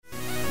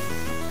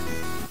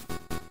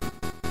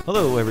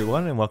Hello,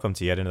 everyone, and welcome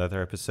to yet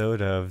another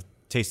episode of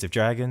Taste of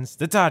Dragons,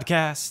 the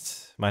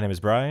Toddcast. My name is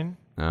Brian.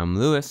 I'm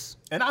Lewis.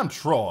 And I'm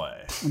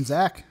Troy. I'm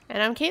Zach.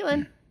 And I'm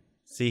Caitlin.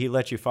 See, he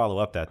let you follow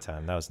up that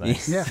time. That was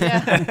nice. Yeah.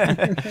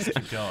 Just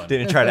keep going.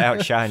 Didn't try to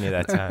outshine you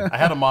that time. I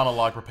had a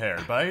monologue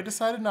prepared, but I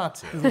decided not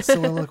to. The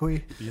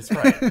soliloquy. That's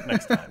right.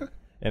 Next time.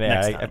 And,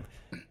 Next time.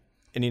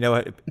 And you know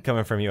what?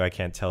 Coming from you, I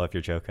can't tell if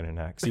you're joking or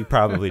not, because you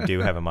probably do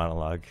have a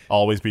monologue.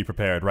 Always be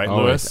prepared, right,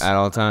 Always, Lewis? at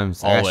all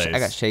times. Always. I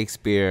got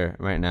Shakespeare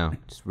right now.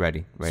 Just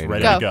ready. Ready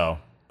Go. to go.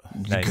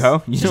 Nice.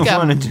 Go? You don't go.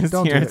 want to just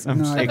Don't do hear it. some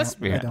No,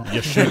 Shakespeare. I don't.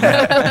 You should.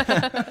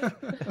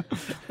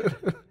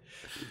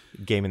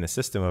 Gaming the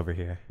system over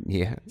here.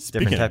 Yeah.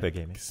 Different type of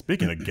gaming.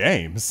 Speaking of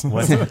games.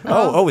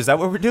 Oh, is that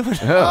what we're doing?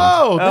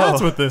 Oh, that's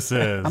what this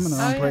is. I'm in the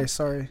wrong yeah. place.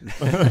 Sorry.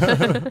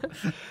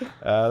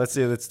 Let's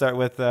see. Let's start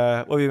with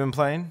what we've been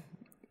playing.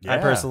 I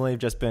Yeah. personally have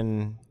just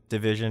been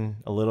Division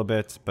a little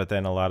bit, but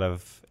then a lot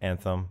of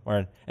Anthem.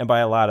 And by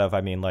a lot of, I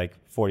mean like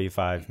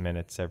 45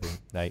 minutes every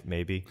night,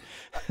 maybe.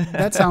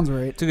 That sounds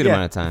right. It's a good Yeah.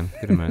 amount of time.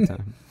 Good amount of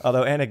time.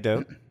 Although,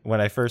 anecdote,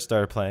 when I first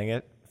started playing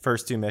it,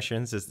 first two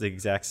missions is the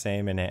exact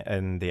same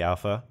in the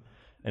alpha.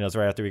 And it was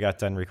right after we got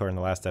done recording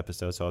the last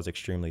episode, so I was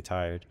extremely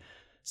tired.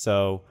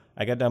 So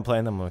I got done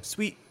playing them. I'm like,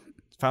 sweet,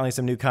 finally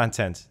some new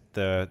content.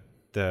 The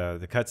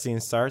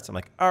cutscene starts. I'm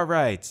like, all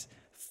right.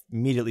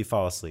 Immediately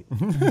fall asleep.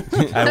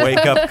 I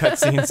wake up,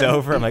 cutscene's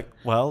over. I'm like,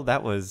 well,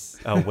 that was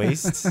a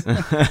waste.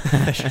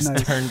 I just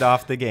turned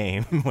off the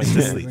game, went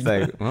to sleep. It's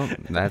like, well,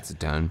 that's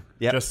done.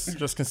 Yep.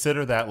 Just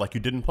consider that like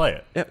you didn't play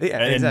it. Yeah,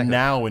 and exactly.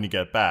 now when you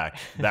get back,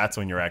 that's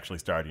when you're actually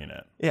starting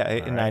it. Yeah,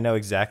 and I know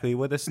exactly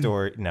what the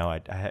story. No,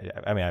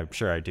 I mean, I'm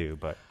sure I do,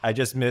 but I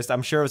just missed.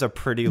 I'm sure it was a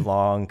pretty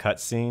long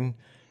cutscene,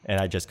 and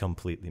I just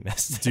completely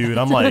missed. Dude,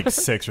 I'm like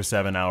 6 or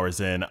 7 hours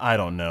in. I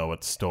don't know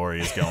what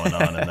story is going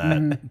on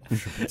in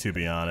that, to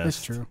be honest.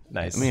 It's true.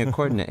 Nice. I mean,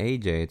 according to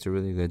AJ, it's a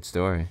really good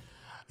story.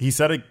 He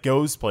said it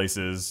goes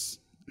places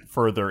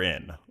further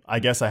in. I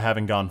guess I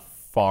haven't gone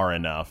far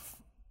enough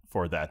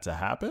for that to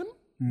happen.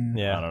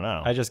 Yeah, I don't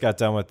know. I just got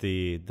done with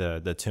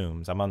the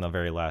tombs. I'm on the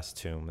very last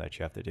tomb that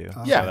you have to do.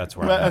 Yeah, so that's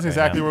where well, I'm at that's right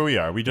exactly now. where we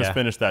are. We just Yeah.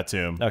 finished that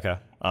tomb. Okay.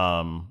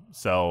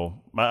 So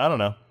I don't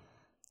know.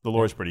 The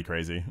lore's pretty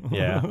crazy.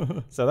 Yeah.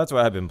 So that's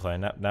what I've been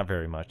playing. Not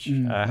very much.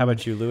 How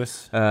about you,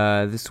 Lewis?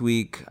 This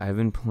week, I've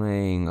been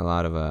playing a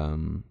lot of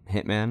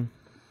Hitman.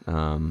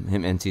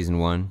 Hitman Season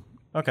 1.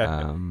 Okay.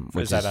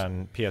 Which Is that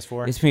on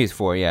PS4? It's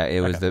PS4, yeah. It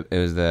was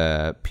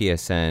the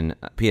PSN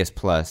PS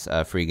Plus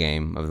free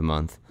game of the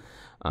month,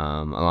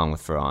 along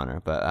with For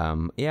Honor. But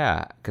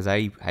yeah, because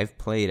I've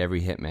played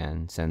every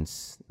Hitman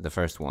since the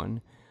first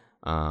one,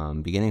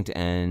 beginning to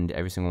end,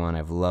 every single one.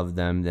 I've loved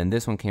them. Then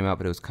this one came out,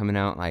 but it was coming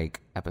out like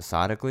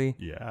episodically.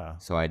 Yeah.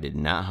 So I did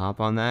not hop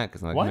on that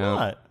because like, Why no,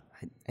 not?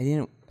 I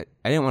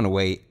didn't want to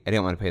wait. I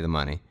didn't want to pay the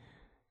money.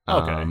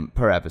 Okay.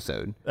 Per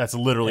episode. That's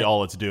literally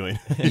all it's doing.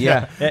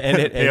 Yeah. and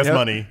it Pay us you know,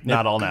 money,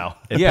 not all now.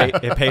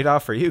 It paid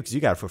off for you because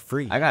you got it for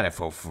free. I got it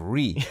for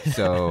free,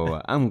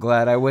 so I'm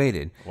glad I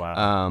waited.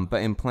 Wow.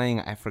 But in playing,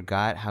 I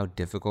forgot how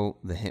difficult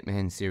the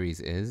Hitman series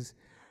is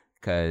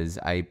because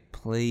I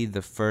played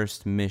the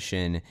first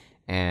mission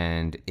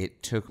and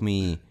it took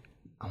me,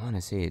 I want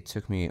to say it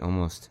took me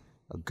almost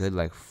a good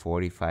like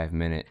 45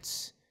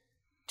 minutes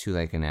to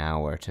like an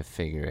hour to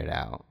figure it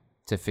out.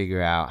 To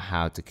figure out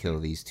how to kill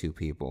these two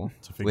people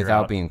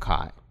without being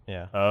caught.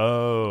 Yeah.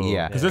 Oh.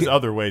 Yeah. Because there's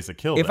other ways to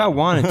kill If them. I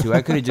wanted to,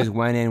 I could have just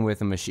went in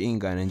with a machine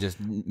gun and just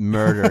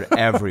murdered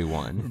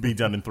everyone. Be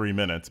done in 3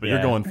 minutes, but Yeah.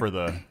 you're going for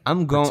the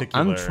I'm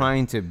particular-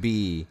 trying to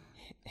be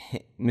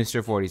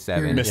Mr.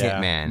 47 Yeah.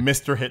 Hitman.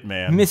 Mr.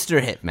 Hitman.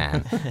 Mr.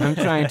 Hitman. I'm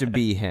trying to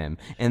be him.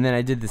 And then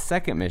I did the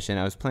second mission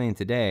I was playing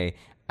today.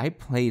 I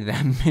played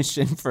that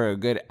mission for a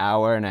good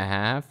hour and a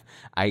half.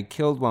 I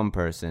killed one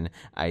person.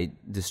 I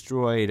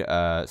destroyed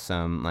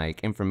some like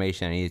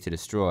information I needed to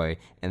destroy,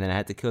 and then I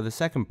had to kill the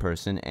second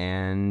person,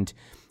 and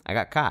I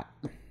got caught.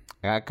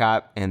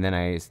 And then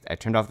I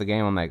turned off the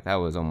game. I'm like, that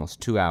was almost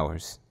 2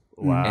 hours.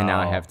 Wow. And now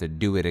I have to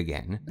do it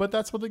again. But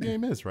that's what the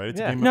game is, right? It's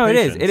Yeah. a game of No, it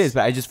patience. is.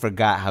 But I just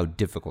forgot how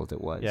difficult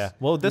it was. Yeah.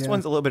 Well, this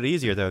one's a little bit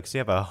easier though because you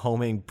have a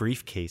homing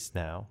briefcase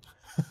now.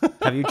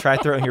 Have you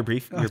tried throwing your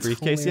briefcase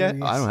yet?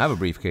 hilarious. I don't have a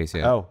briefcase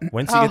yet. Oh,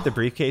 once you get the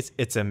briefcase,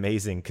 it's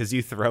amazing because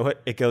you throw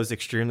it, it goes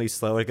extremely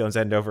slow, it goes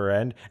end over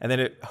end, and then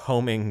it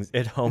homing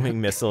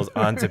missiles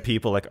onto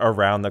people like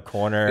around the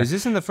corner. Is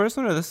this in the first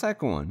one or the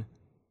second one?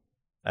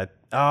 It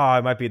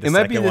might be the It might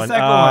second be the one.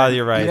 second Oh, one.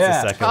 you're right. Yeah.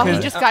 It's the second Oh, one.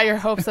 you just got your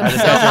hopes up so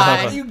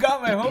high. You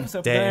got my hopes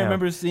up. Then I Damn.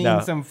 remember seeing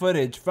No. some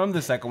footage from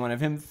the second one of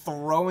him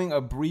throwing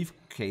a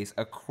briefcase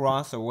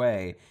across a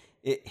way,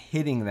 it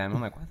hitting them.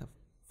 I'm like, why the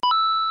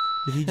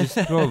did he just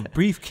throw a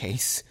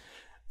briefcase?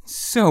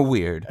 So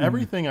weird.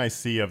 Everything I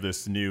see of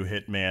this new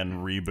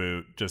Hitman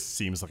reboot just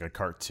seems like a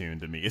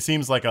cartoon to me. It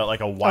seems like a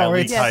Wile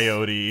E. it's-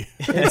 Coyote.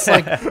 It's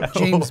like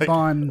James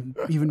Bond,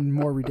 even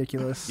more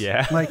ridiculous.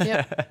 Yeah. Like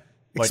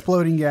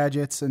exploding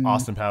gadgets and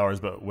Austin Powers,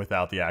 but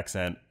without the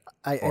accent.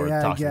 Or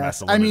I toxic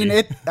guess. I mean,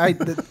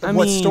 masculinity.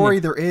 what mean- story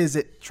there is,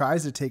 it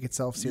tries to take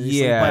itself seriously.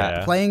 Yeah.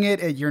 But playing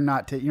it, you're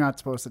not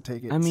supposed to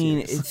take it. I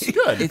mean, seriously.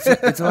 it's good.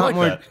 It's a lot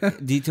like more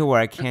detail where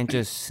I can't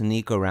just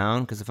sneak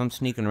around, because if I'm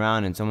sneaking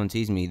around and someone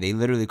sees me, they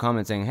literally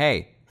comment saying,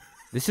 "Hey,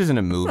 this isn't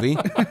a movie.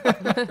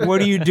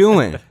 What are you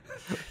doing?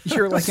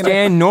 you're like in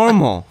Stand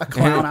normal." a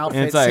clown And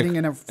outfit it's like, sitting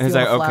in a and field it's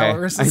like, of okay,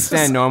 flowers. I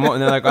stand normal,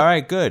 and they're like, "All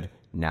right, good.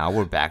 Now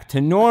we're back to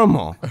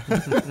normal."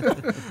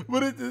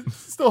 But it's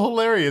still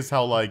hilarious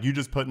how like you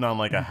just putting on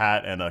like a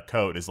hat and a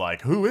coat is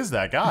like, who is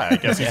that guy? I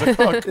guess he's a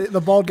cook. the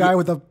bald guy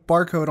with a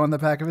barcode on the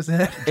back of his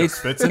head.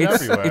 Fits in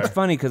everywhere. It's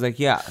funny because, like,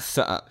 yeah,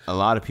 so, a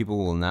lot of people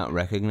will not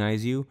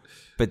recognize you,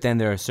 but then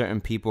there are certain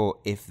people,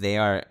 if they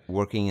are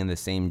working in the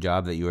same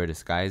job that you are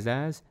disguised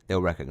as,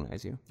 they'll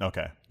recognize you.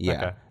 Okay. Yeah,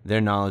 Okay. they're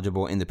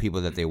knowledgeable in the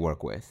people that they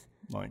work with.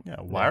 Like, yeah,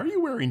 why are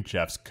you wearing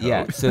Jeff's coat?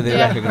 Yeah, so they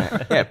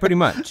recognize. Yeah, pretty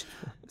much.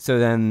 So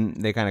then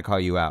they kind of call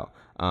you out.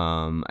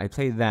 I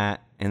played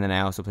that, and then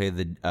I also played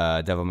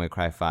the Devil May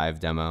Cry 5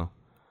 demo.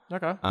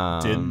 Okay.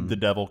 Did the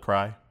devil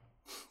cry?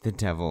 The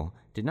devil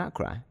did not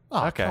cry.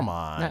 Oh, Okay. come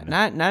on.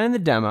 Not in the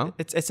demo.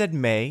 It said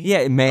May. Yeah,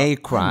 it may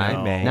cry,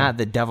 no. May. not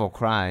the devil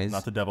cries.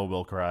 Not the devil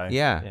will cry.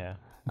 Yeah.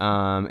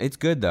 Yeah. It's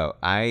good though.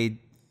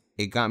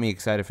 It got me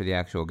excited for the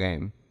actual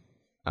game.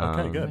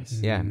 Okay, good.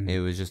 Yeah, it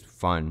was just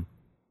fun.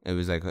 It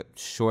was like a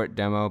short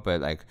demo, but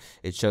like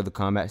it showed the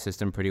combat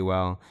system pretty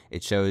well.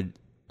 It showed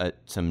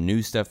some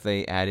new stuff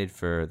they added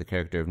for the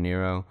character of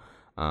Nero.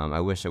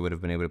 I wish I would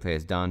have been able to play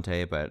as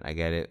Dante, but I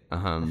get it.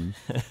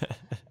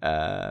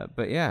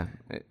 But yeah,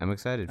 I'm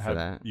excited for Have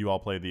that. you all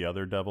played the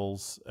other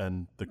devils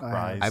and the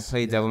cries? I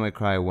played Devil May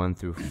Cry 1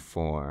 through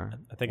 4.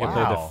 I think I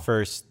played the Wow.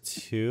 first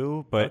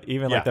two, but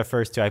even Yeah. like the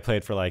first two, I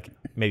played for like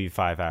maybe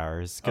 5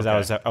 hours because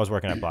Okay. I was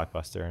working at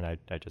Blockbuster and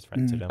I just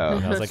rented them. Oh.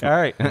 And I was like, all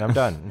right, and I'm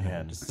done.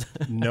 And just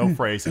no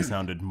phrase has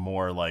sounded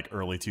more like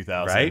early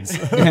 2000s Right?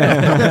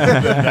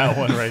 than that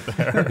one right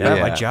there. Yeah,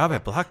 Yeah. my job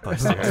at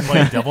Blockbuster.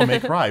 Playing Devil May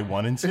Cry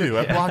 1 and 2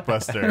 at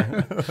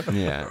Blockbuster.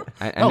 Yeah.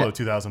 Hello,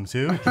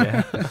 2002.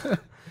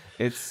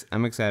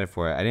 I'm excited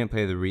for it. I didn't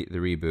play the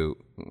reboot.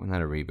 Well,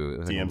 not a reboot. It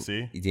was like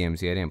DMC?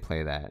 DMC. I didn't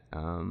play that.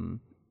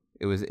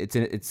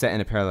 It's set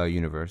in a parallel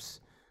universe.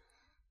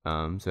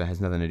 So it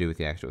has nothing to do with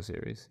the actual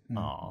series.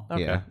 Aw,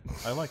 Yeah.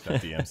 I like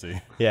that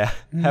DMC. Yeah.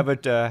 How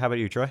about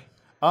you, Troy?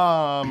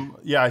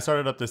 Yeah, I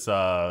started up this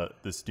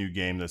new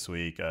game this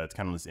week. It's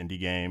kind of this indie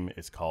game.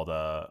 It's called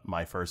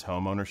My First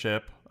Home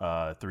Ownership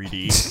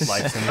 3D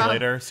Life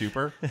Simulator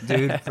Super.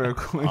 Dude, for a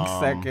quick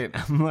second,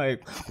 I'm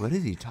like, what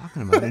is he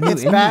talking about? A new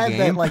It's indie bad game?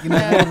 that like in the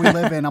world we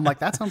live in, I'm like,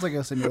 that sounds like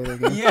a simulator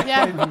game.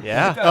 Yeah.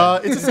 Yeah.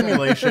 It's a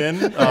simulation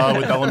with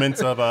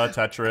elements of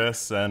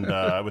Tetris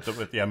and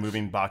with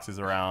moving boxes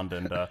around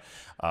and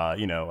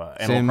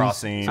Animal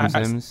Sims. Crossing.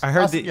 Sims. I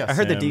heard Yeah, I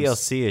heard the Sims.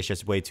 DLC is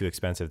just way too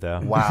expensive though.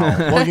 Wow.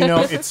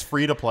 Well, it's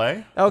free to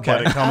play. Okay.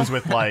 But it comes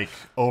with like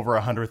over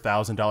 $100,000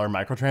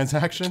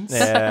 microtransactions.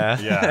 Yeah.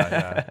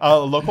 Yeah. A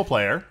local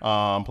player.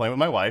 Playing with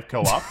my wife,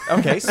 co-op.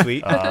 Okay,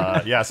 sweet.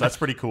 Yeah, so that's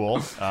pretty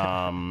cool.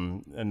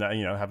 And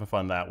having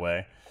fun that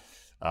way.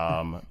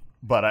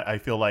 But I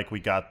feel like we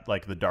got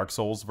like the Dark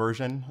Souls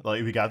version.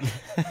 Like we got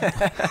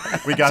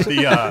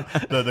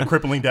the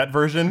crippling debt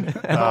version,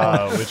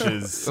 which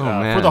is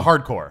man. for the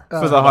hardcore.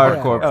 For the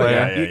hardcore Oh,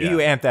 player. yeah.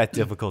 You amp that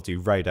difficulty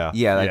right up.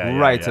 Yeah, like Yeah,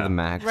 right to yeah. the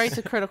max. Right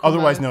to critical.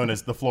 Otherwise mode. known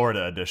as the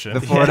Florida edition.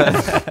 The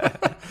Florida.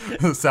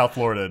 The South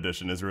Florida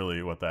edition is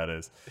really what that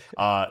is.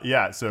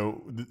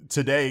 So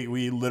today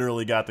we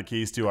literally got the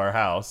keys to our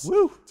house,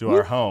 to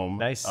our home,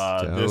 Nice.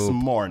 this Dope.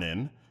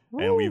 morning.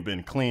 And we've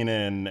been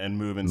cleaning and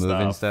moving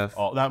stuff.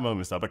 Not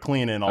moving stuff, but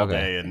cleaning all Okay.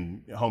 day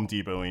and Home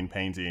Depoting,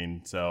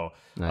 painting. So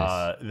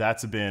Nice.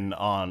 that's been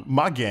on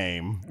my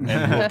game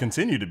and will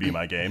continue to be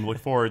my game. Look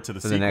forward to the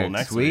the sequel next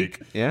next week?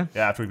 week. Yeah?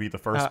 After we beat the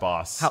first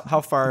boss.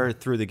 How far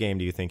through the game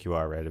do you think you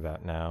are right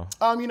about now?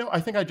 I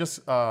think I just,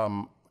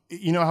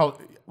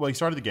 we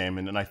started the game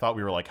and I thought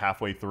we were like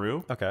halfway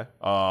through. Okay.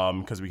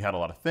 Because we had a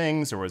lot of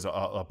things. There was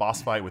a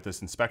boss fight with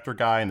this inspector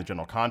guy and the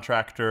general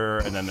contractor,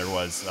 and then there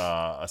was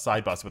a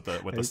side boss with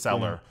the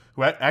seller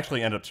who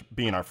actually ended up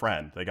being our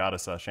friend. They got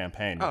us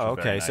champagne. Which Oh,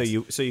 was very okay.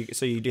 nice.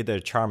 So you did the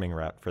charming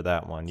route for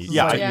that one. You,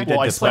 Yeah, you I- did well,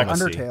 I It's like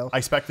diplomacy. Undertale. I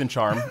spec'd and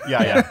charm.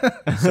 Yeah.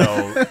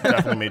 So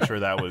definitely made sure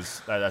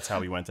that's how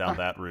we went down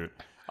that route.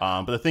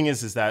 But the thing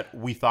is that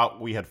we thought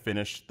we had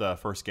finished the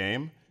first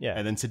game. Yeah.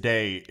 And then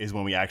today is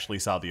when we actually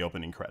saw the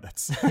opening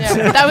credits.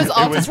 Yeah, that was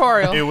all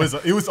tutorial. It was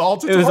all It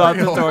tutorial. was all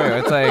tutorial.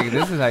 It's like,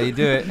 this is how you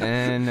do it,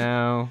 and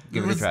now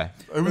give it a try.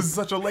 It was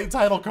such a late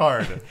title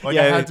card. Like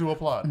Yeah, I had to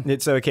applaud.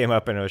 So it came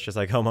up and it was just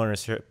like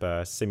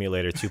Homeownership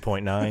Simulator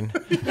 2.9.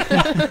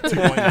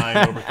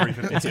 2.9 over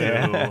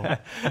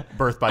 352.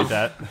 Birth by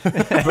debt.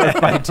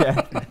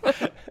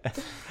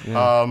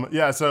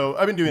 So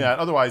I've been doing that.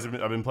 Otherwise,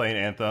 I've been playing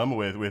Anthem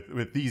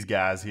with these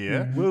guys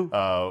here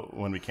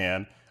when we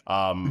can.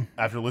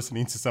 After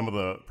listening to some of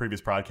the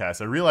previous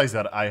podcasts, I realized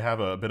that I have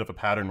a bit of a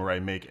pattern where I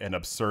make an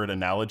absurd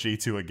analogy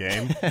to a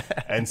game.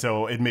 And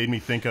so it made me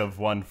think of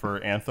one for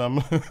Anthem.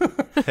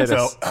 Hit So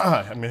us.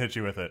 I'm going to hit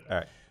you with it. All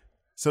right.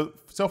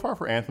 So far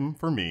for Anthem,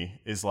 for me,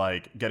 is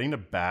like getting a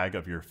bag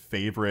of your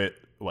favorite,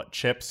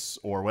 chips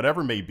or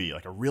whatever it may be,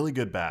 like a really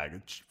good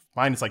bag.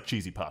 Mine is like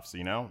Cheesy Puffs,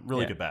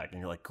 really good bag. And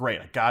you're like,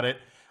 great, I got it.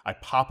 I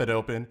pop it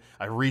open.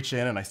 I reach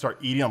in and I start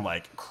eating. I'm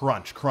like,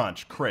 crunch,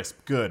 crunch,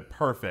 crisp, good,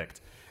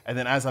 perfect. And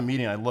then as I'm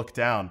eating, I look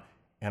down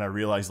and I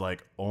realize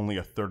like only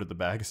a third of the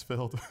bag is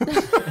filled.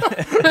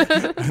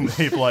 And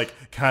they've like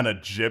kind of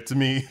gypped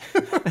me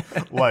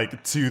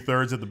like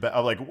 2/3 of the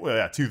bag. Like,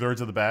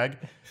 2/3 of the bag.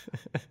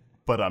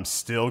 But I'm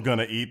still going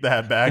to eat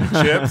that bag of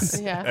chips.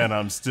 Yeah. And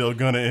I'm still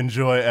going to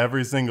enjoy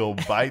every single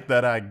bite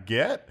that I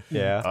get.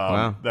 Yeah.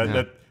 Wow.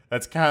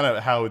 That's kind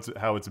of how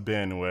it's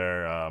been,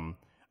 where I'm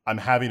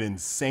having an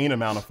insane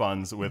amount of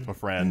fun with my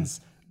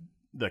friends.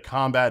 The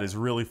combat is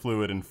really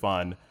fluid and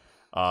fun,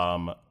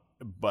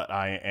 but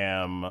I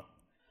am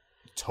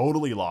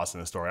totally lost in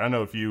the story. I don't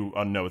know if you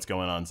know what's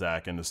going on,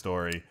 Zach, in the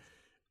story.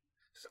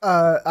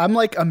 I'm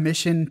like a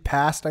mission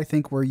past, I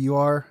think, where you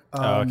are.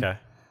 Okay.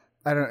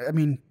 I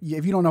mean,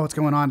 if you don't know what's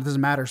going on, it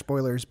doesn't matter.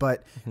 Spoilers.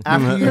 But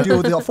after you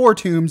do the 4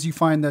 tombs, you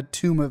find the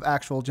tomb of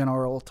actual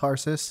General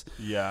Tarsus.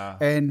 Yeah.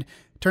 And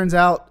turns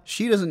out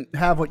she doesn't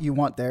have what you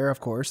want there, of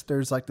course.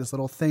 There's like this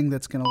little thing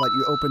that's going to let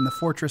you open the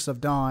Fortress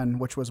of Dawn,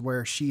 which was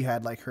where she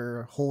had like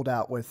her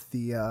holdout with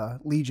the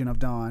Legion of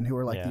Dawn, who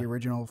were like the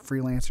original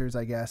freelancers,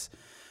 I guess.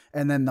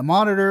 And then the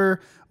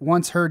Monitor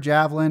wants her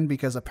javelin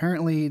because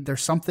apparently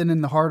there's something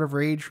in the Heart of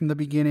Rage from the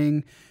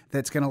beginning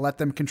that's going to let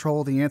them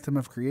control the Anthem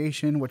of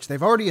Creation, which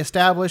they've already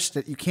established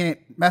that you can't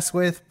mess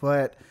with.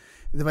 But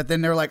then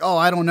they're like, oh,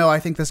 I don't know.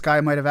 I think this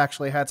guy might have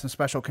actually had some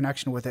special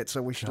connection with it,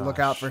 so we should look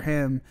out for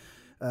him.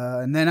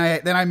 And then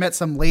I met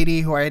some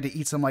lady who I had to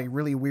eat some like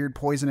really weird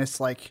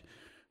poisonous like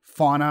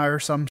fauna or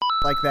some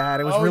like that.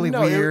 It was really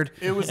weird.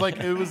 It was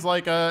like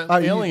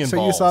alien so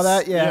balls. you saw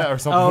that? Yeah. or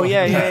something. Oh like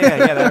yeah, that.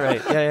 yeah,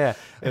 that's right. Yeah.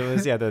 It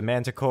was the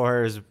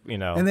Manticores,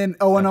 And then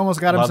Owen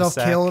almost got love himself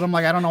sack. killed. I'm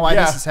like, I don't know why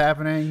this is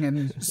happening.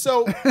 And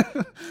So,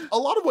 a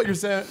lot of what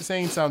you're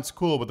saying sounds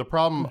cool, but the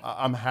problem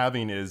I'm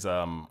having is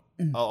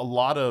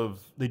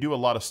they do a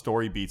lot of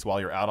story beats while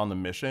you're out on the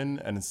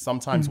mission, and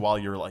sometimes while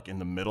you're like in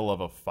the middle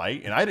of a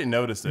fight. And I didn't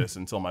notice this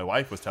until my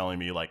wife was telling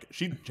me, like,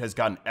 she has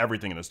gotten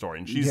everything in the story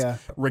and she's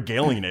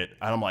regaling it,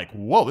 and I'm like,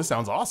 whoa, this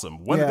sounds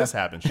awesome. When did this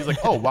happen? She's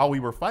like, oh, while we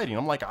were fighting.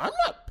 I'm like, I'm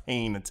not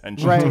paying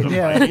attention to the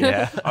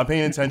fighting. I'm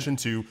paying attention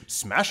to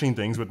smashing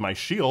things with my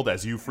shield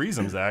as you freeze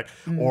them, Zach,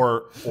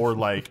 or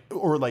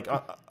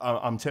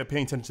I'm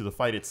paying attention to the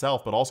fight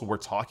itself, but also we're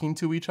talking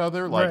to each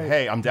other, like,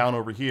 hey, I'm down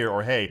over here,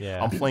 or hey,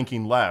 I'm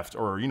flanking left,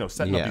 or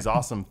setting up these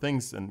awesome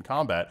things in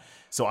combat.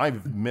 So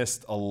I've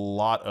missed a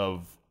lot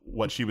of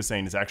what she was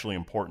saying is actually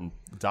important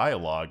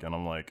dialogue, and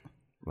I'm like,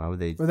 why would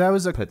they? Well, that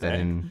was put that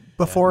in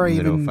before I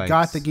middle even fights?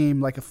 got the game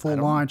like a full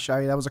launch.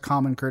 That was a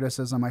common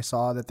criticism I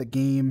saw, that the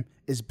game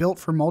is built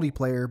for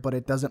multiplayer, but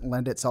it doesn't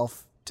lend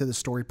itself to the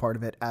story part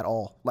of it at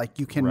all. Like,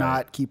 you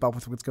cannot keep up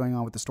with what's going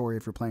on with the story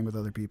if you're playing with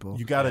other people.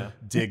 you got to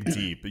dig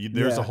deep.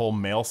 There's a whole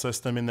mail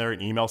system in there,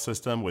 an email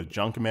system with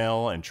junk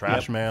mail and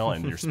trash mail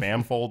and your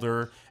spam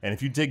folder. And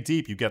if you dig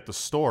deep, you get the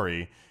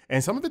story.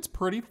 And some of it's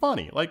pretty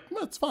funny. Like,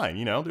 it's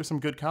fine. There's some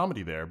good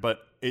comedy there,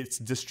 but it's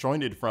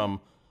disjointed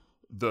from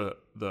the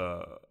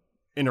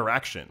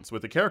interactions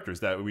with the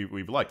characters that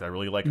we've liked. I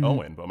really like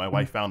Owen, but my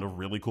wife found a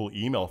really cool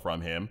email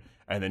from him,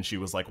 and then she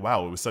was like,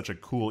 wow, it was such a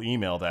cool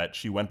email that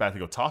she went back to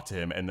go talk to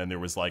him, and then there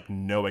was like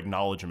no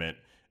acknowledgement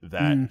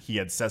that he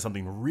had said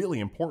something really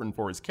important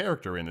for his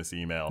character in this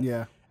email.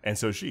 Yeah. And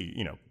so she,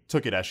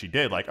 took it as she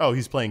did, like, oh,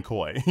 he's playing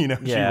coy. She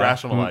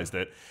rationalized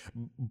it.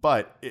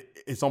 But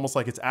it's almost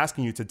like it's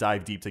asking you to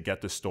dive deep to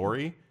get the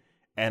story.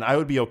 And I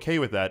would be okay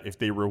with that if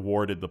they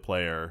rewarded the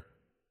player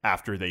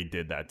after they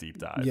did that deep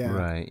dive. Yeah.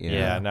 Right. Yeah.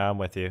 Yeah, no, I'm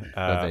with you.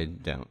 But they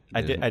don't.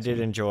 I did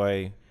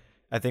enjoy.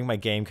 I think my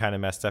game kind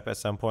of messed up at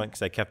some point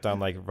because I kept on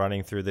like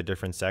running through the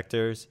different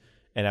sectors,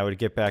 and I would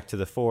get back to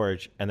the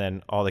forge, and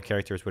then all the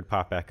characters would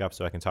pop back up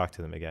so I can talk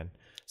to them again.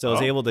 So I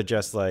was able to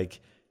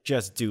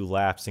just do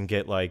laps and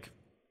get like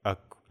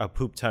a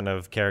poop ton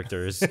of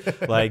characters,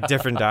 like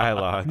different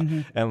dialogue.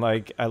 And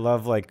like, I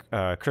love like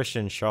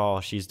Christian Shaw.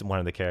 She's one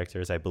of the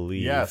characters, I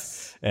believe.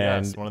 Yes.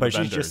 And, yes, one of but the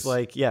she's vendors. just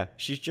like,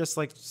 she's just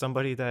like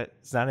somebody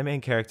that's not a main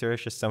character.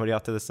 It's just somebody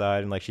off to the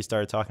side. And like, she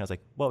started talking. I was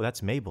like, whoa,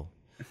 that's Mabel.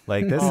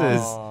 Like,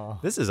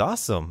 this is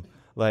awesome.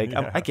 Like,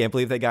 I can't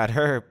believe they got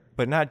her,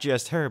 but not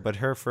just her, but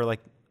her for like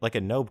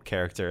a Nobe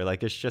character.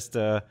 Like, it's just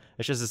a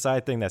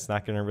side thing that's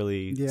not going to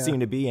really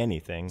seem to be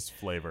anything. It's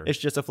flavor. It's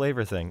just a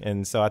flavor thing.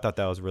 And so I thought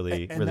that was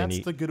really And really that's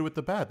neat. the good with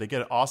the bad. They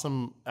get an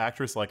awesome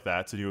actress like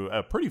that to do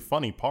a pretty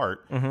funny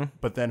part,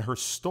 but then her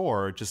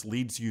store just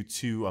leads you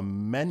to a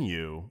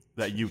menu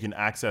that you can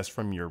access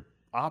from your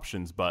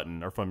options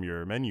button or from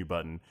your menu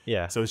button.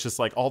 Yeah. So it's just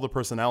like all the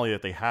personality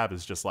that they have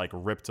is just like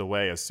ripped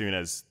away as soon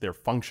as their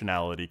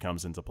functionality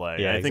comes into play.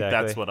 Yeah, and I think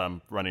exactly. that's what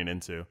I'm running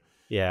into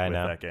Yeah, I with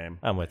know. that game.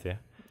 I'm with you.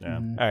 Yeah.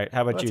 All right.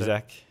 How about That's you, it.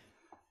 Zach?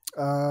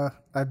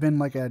 I've been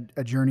like a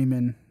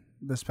journeyman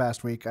this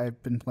past week.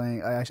 I've been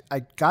playing.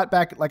 I got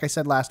back, like I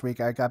said last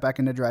week, I got back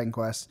into Dragon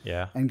Quest.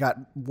 Yeah. And got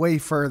way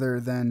further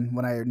than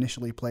when I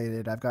initially played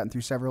it. I've gotten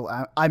through several.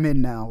 I'm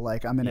in now.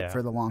 Like, I'm in it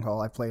for the long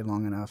haul. I've played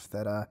long enough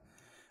that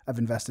I've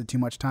invested too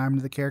much time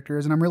into the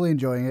characters, and I'm really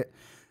enjoying it.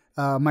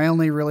 My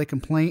only really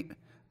complaint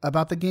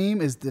about the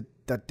game is that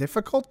the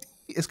difficulty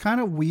is kind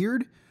of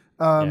weird.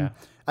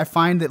 I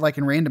find that, like,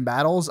 in random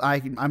battles,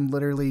 I'm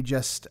literally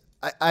just...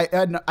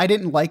 I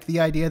didn't like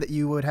the idea that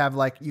you would have,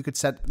 like, you could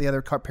set the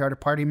other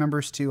party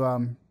members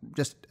to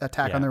just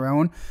attack on their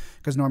own,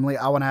 because normally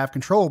I want to have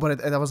control,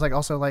 but I was like,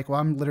 also like, well,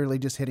 I'm literally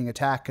just hitting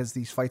attack because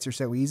these fights are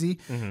so easy.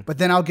 But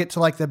then I'll get to,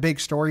 like, the big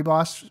story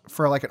boss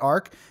for, like, an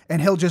arc,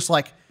 and he'll just,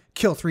 like,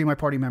 kill 3 of my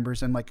party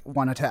members in, like,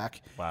 one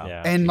attack. Wow.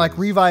 Yeah, and like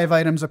revive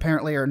items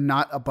apparently are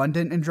not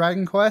abundant in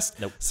Dragon Quest.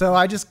 Nope. So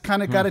I just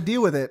kind of got to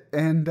deal with it.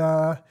 And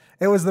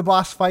it was the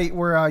boss fight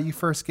where you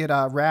first get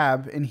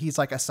Rab, and he's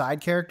like a side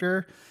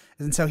character.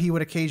 And so he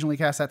would occasionally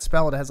cast that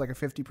spell that has like a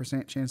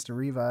 50% chance to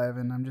revive.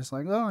 And I'm just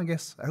like, oh, I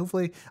guess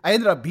hopefully I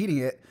ended up beating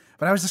it.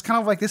 But I was just kind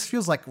of like, this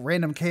feels like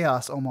random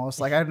chaos almost.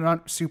 Like, I'm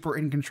not super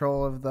in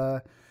control of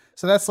the...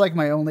 So that's like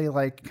my only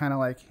like kind of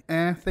like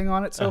thing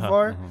on it so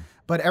far.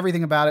 But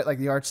everything about it, like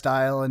the art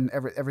style and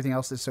everything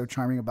else, is so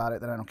charming about it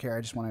that I don't care.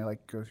 I just want to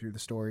like go through the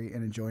story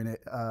and enjoy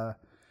it.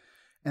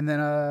 And then,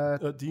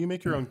 do you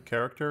make your own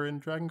character in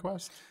Dragon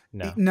Quest?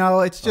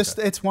 no, it's just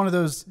it's one of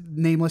those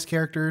nameless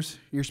characters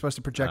you're supposed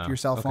to project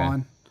yourself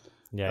on.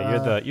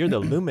 Yeah, you're the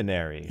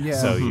luminary. Yeah.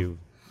 So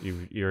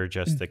you're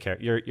just the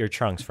you're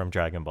Trunks from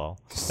Dragon Ball.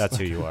 That's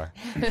who you are.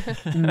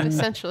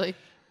 Essentially.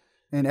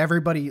 And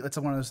everybody, it's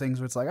one of those things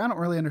where it's like, I don't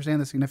really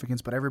understand the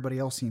significance, but everybody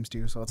else seems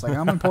to. So it's like,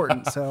 I'm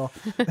important. So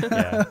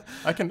Yeah.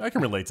 I can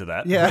relate to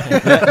that. yeah.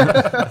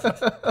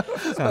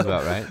 Sounds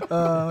about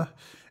right.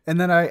 And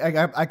then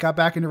I got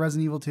back into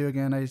Resident Evil 2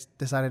 again. I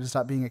decided to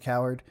stop being a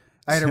coward.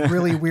 I had a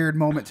really weird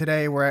moment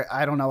today where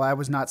I don't know, I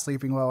was not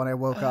sleeping well and I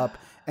woke up.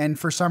 And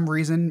for some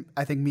reason,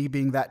 I think me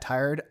being that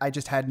tired, I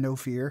just had no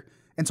fear.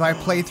 And so I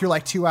played through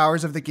like 2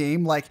 hours of the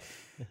game. Like,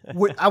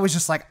 I was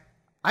just like,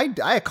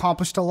 I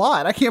accomplished a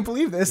lot. I can't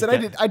believe this.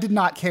 And I did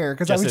not care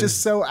because I was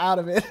just so out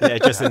of it. Yeah,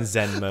 just in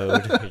Zen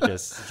mode.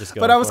 Just going.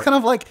 But I was kind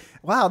of like,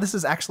 wow, this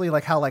is actually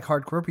like how like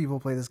hardcore people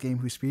play this game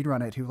who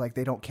speedrun it, who like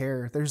they don't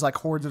care. There's like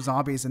hordes of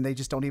zombies and they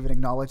just don't even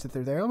acknowledge that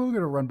they're there. I'm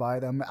gonna run by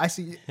them. I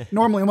see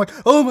normally I'm like,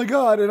 oh my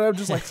god, and I'm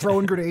just like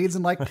throwing grenades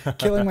and like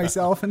killing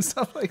myself and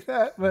stuff like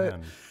that. But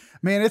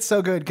man, it's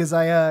so good because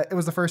it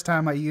was the first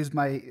time I used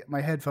my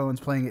headphones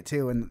playing it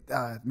too, and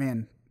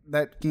man,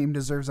 that game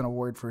deserves an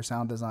award for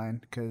sound design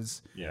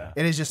because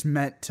it is just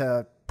meant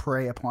to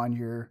prey upon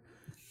your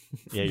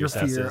fear.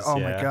 Senses, oh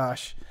my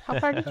gosh. How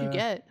far did you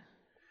get?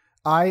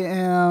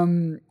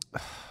 I'm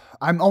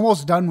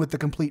almost done with the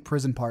complete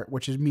prison part,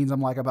 which means I'm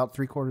like about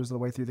 3/4 of the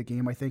way through the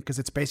game, I think, because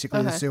it's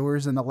basically the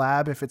sewers and the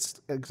lab if it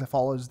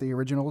follows the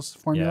originals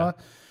formula.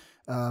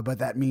 But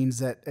that means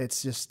that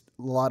it's just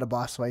a lot of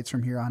boss fights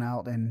from here on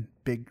out and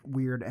big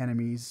weird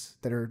enemies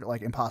that are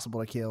like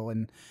impossible to kill.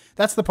 And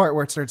that's the part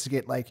where it starts to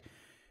get like,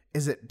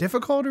 is it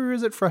difficult or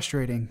is it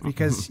frustrating?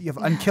 Because you have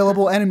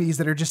unkillable enemies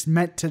that are just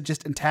meant to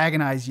just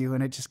antagonize you.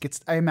 And it just gets,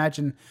 I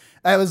imagine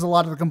that was a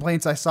lot of the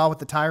complaints I saw with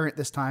the Tyrant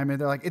this time.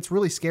 And they're like, it's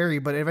really scary,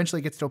 but it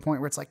eventually gets to a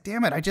point where it's like,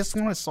 damn it, I just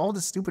want to solve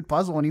this stupid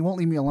puzzle and he won't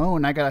leave me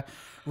alone. I got to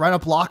run a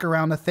block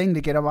around the thing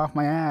to get him off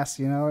my ass,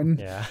 you know? And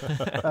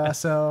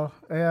so,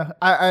 yeah,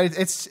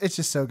 it's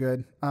just so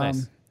good.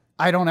 Nice.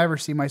 I don't ever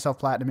see myself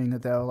platinuming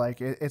it though.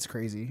 Like it's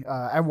crazy.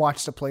 I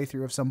watched a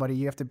playthrough of somebody.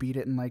 You have to beat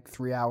it in like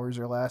 3 hours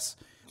or less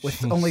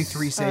with only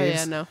 3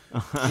 saves. Oh,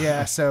 yeah, no.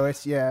 Yeah, so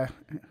it's,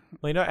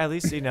 Well, at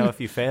least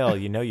if you fail,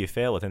 you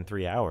fail within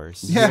 3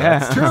 hours. Yeah,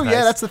 it's true. Nice.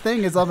 Yeah, that's the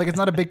thing. Is like it's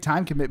not a big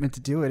time commitment to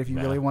do it if you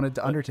really wanted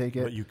to undertake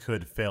it. But you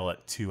could fail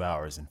at 2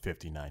 hours and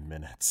 59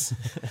 minutes.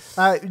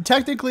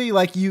 Technically,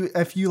 like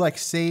if you like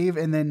save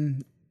and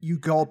then you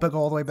go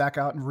all the way back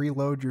out and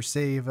reload your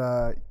save,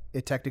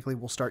 it technically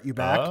will start you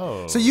back.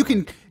 Oh. So you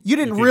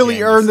didn't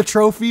really earn the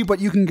trophy, but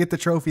you can get the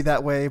trophy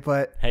that way.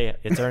 But hey,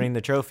 it's earning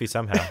the trophy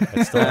somehow.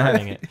 It's still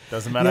earning it.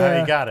 Doesn't matter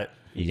how you got it.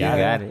 You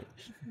got it.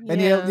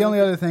 And the only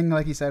other thing,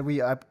 like you said,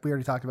 we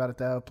already talked about it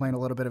though, playing a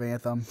little bit of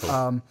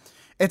Anthem.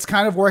 It's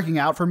kind of working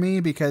out for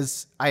me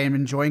because I am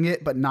enjoying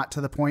it, but not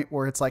to the point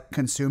where it's like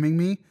consuming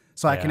me.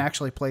 So I can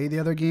actually play the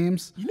other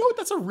games. You know what?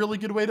 That's a really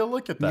good way to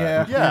look at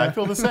that. Yeah, I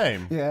feel the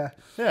same. Yeah.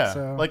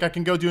 So. Like I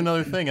can go do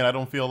another thing and I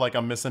don't feel like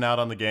I'm missing out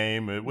on the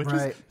game, which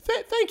is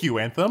thank you,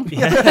 Anthem.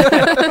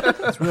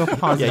 It's real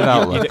positive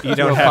outlook. You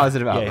don't real have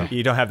positive outlook.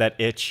 you don't have that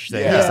itch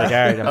that you're just like, all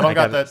right, I don't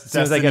got that as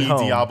soon as I get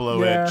home.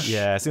 Diablo itch.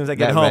 Yeah, as soon as I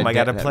get home, I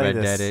got to play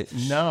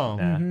this. No.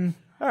 Mm-hmm.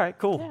 All right,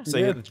 cool. So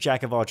you're the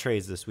jack of all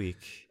trades this week.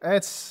 I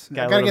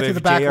gotta get through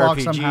the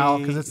backlog somehow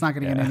because it's not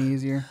gonna get any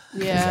easier.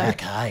 Yeah.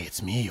 Zach, hi,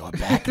 it's me, your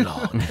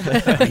backlog.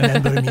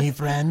 Remember me,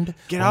 friend?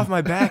 Get off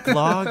my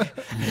backlog.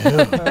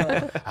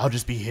 No, I'll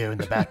just be here in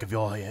the back of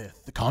your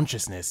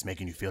consciousness,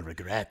 making you feel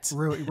regret.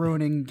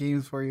 Ruining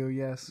games for you,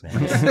 yes.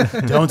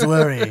 Don't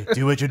worry,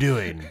 do what you're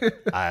doing.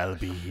 I'll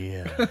be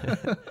here.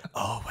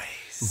 Always.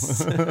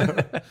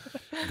 Yes.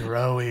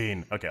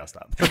 Growing. Okay, I'll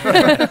stop.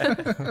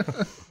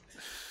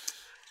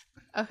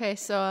 Okay,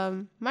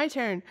 so my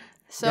turn.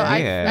 So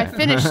Yeah. I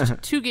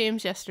finished 2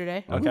 games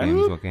yesterday. Okay.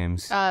 What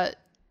games?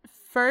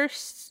 For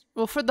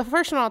the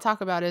first one I'll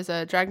talk about is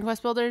Dragon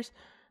Quest Builders.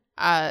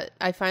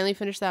 I finally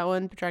finished that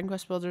one, Dragon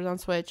Quest Builders on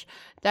Switch.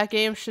 That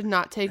game should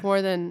not take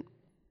more than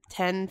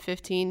 10,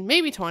 15,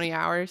 maybe 20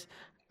 hours.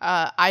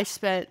 I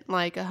spent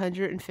like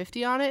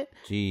 150 on it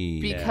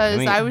Gee.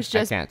 because I was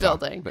just can't talk,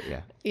 building. but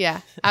yeah.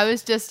 Yeah, I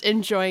was just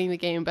enjoying the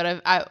game,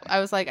 but I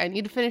was like, I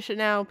need to finish it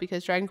now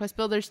because Dragon Quest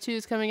Builders 2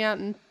 is coming out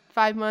in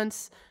 5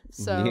 months.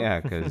 So Yeah,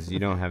 because you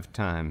don't have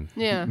time.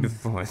 Yeah.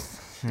 Before.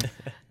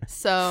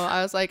 So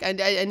I was like, I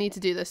need to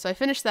do this. So I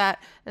finished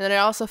that, and then I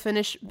also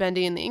finished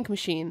Bendy and the Ink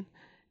Machine,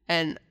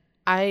 and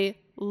I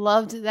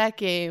loved that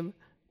game,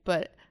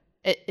 but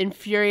it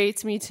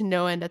infuriates me to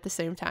no end at the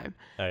same time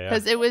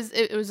because it was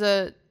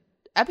a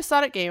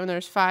episodic game. And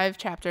there's 5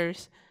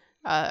 chapters.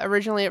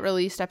 Originally, it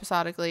released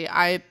episodically.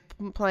 I'm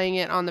playing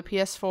it on the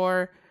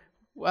PS4.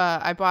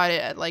 I bought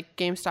it at like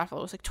GameStop. It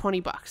was like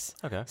 $20.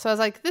 Okay. So I was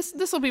like, this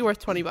will be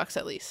worth $20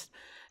 at least.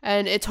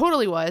 And it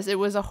totally was. It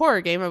was a horror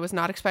game. I was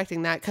not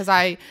expecting that because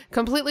I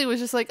completely was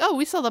just like, oh,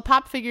 we sell the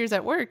pop figures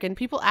at work and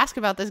people ask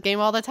about this game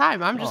all the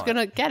time. I'm just going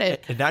to get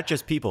it. And not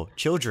just people,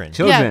 children.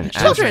 Children. Yeah,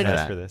 children. ask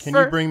Ask for for that. this. Can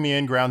you bring me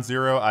in Ground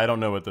Zero? I don't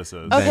know what this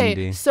is. Okay,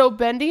 Bendy. so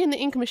Bendy and the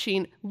Ink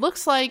Machine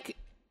looks like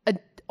an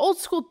old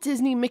school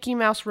Disney Mickey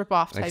Mouse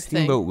ripoff type Like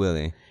thing. Steamboat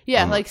Willie.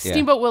 Yeah, like yeah.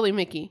 Steamboat Willie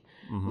Mickey.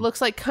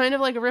 Looks like kind of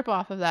like a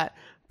ripoff of that,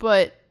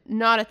 but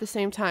not at the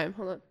same time.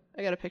 Hold on.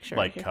 I got a picture.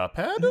 Like right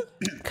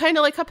Cuphead? kind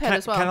of like Cuphead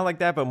as well. Kind of like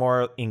that, but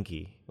more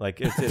inky. Like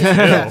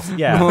it's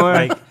yeah, More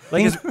like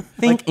it's,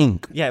 Think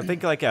ink. yeah,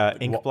 think like a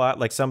ink blot.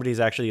 Like somebody's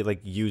actually like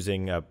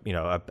using a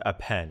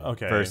pen.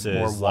 Okay, versus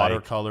more like,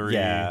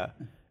 watercolory.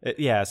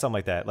 yeah, something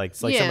like that. Like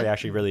it's like Yeah. somebody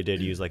actually really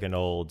did use like an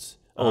old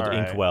All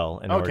right. inkwell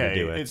in order to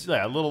do it. It's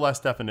a little less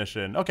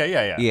definition. Okay,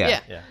 yeah. Yeah.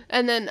 Yeah.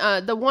 And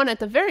then the one at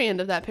the very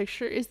end of that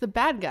picture is the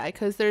bad guy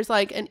because there's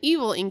like an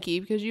evil Inky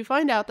because you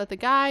find out that the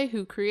guy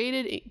who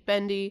created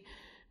Bendy,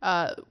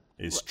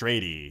 Is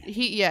straighty.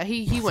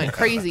 he went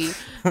crazy.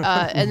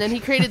 And then he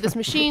created this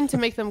machine to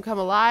make them come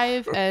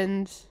alive.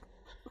 And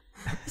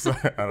So,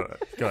 I don't know.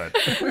 Go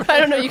ahead. I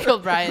don't know, you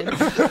killed Brian.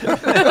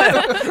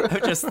 I'm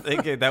just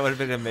thinking that would have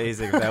been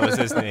amazing if that was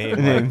his name.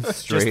 Like,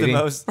 just the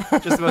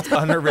Straighty. most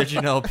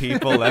unoriginal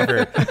people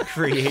ever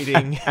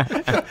creating.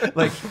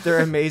 Like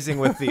they're amazing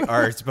with the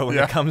art, but when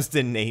Yeah. it comes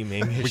to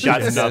naming, We it's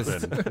got just-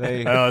 nothing.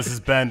 I know this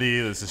is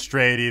Bendy, this is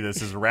Straighty,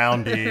 this is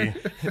Roundy.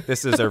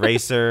 This is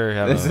Eraser.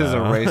 I This don't is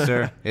know.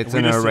 eraser. It's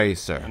an just-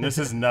 eraser. And this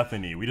is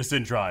nothingy. We just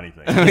didn't draw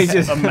anything. We Just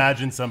just-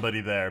 imagine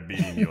somebody there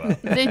beating you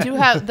up. They do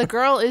have, the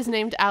girl is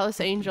named Alice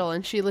Angel,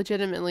 and she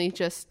legitimately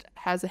just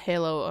has a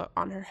halo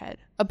on her head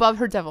above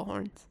her devil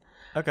horns.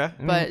 Okay.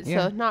 But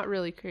yeah. so not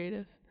really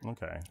creative.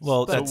 Okay.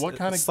 Well, so that's what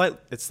kind of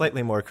it's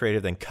slightly more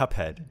creative than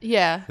Cuphead,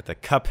 Yeah. with the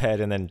Cuphead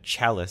and then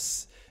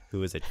Chalice,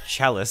 who is a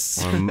chalice.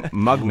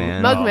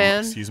 Mugman. Mugman.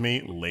 excuse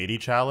me, Lady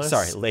Chalice?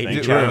 Sorry, Lady Thank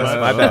you very Chalice. much.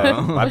 My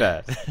bad. My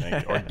bad.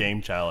 Thank you. Or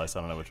Game Chalice.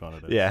 I don't know which one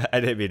it is. Yeah, I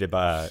didn't mean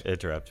to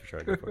interrupt. Sure,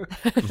 go for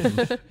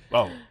it.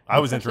 Oh, I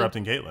was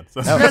interrupting Caitlin.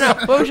 So, No,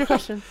 what was your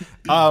question?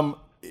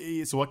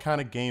 so what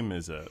kind of game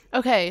is it?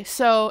 Okay,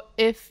 so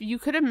if you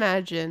could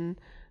imagine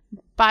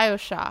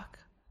Bioshock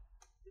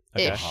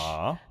ish.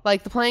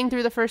 Like the playing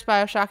through the first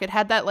Bioshock, it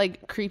had that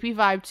like creepy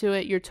vibe to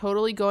it. You're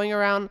totally going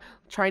around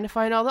trying to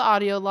find all the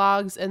audio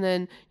logs, and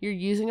then you're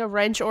using a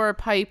wrench or a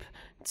pipe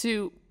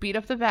to beat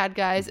up the bad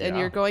guys, and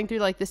Yeah. you're going through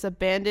like this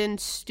abandoned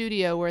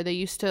studio where they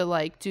used to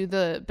like do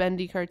the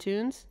Bendy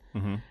cartoons.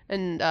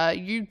 And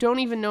you don't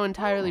even know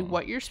entirely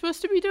what you're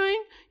supposed to be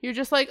doing. You're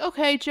just like,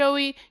 okay,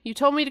 Joey, you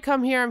told me to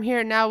come here. I'm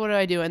here. Now what do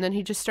I do? And then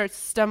he just starts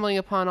stumbling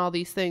upon all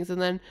these things.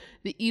 And then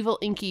the evil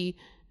Inky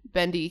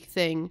Bendy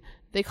thing,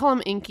 they call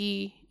him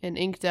Inky and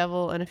Ink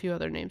Devil and a few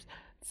other names.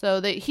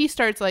 So he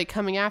starts like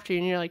coming after you,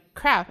 and you're like,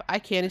 crap, I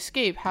can't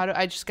escape.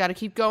 I just got to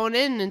keep going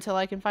in until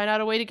I can find out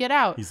a way to get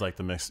out. He's like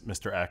the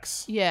Mr.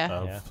 X Yeah.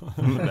 of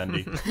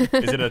Bendy. Is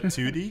it a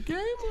 2D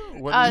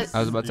game? What is I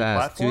was about to the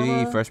ask.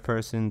 platformer? 2D, first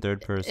person,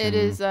 third person. It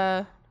is,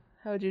 how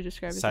would you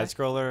describe it? Side Zach?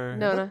 scroller.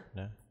 No.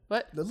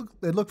 What?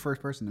 They look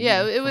first person. to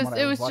Yeah, me, it from was- what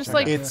I it was watching. just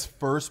like- It's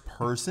first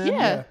person?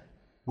 Yeah.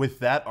 With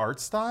that art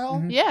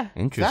style? Yeah.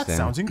 Interesting. That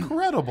sounds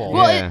incredible.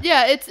 Well,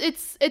 Yeah.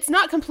 it's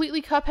not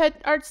completely Cuphead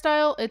art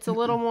style. It's a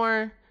little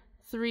more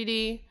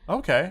 3D.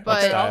 Okay.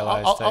 But-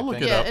 I'll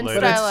look it Yeah, up and later.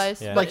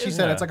 stylized. Yeah. but Like she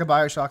said, Yeah. it's like a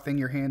Bioshock thing.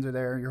 Your hands are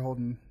there. You're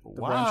holding the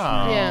wrench.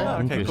 Wow. Yeah.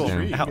 Okay, cool.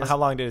 Interesting. How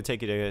long did it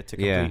take you to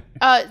complete?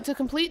 Yeah. To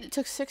complete, it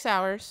took 6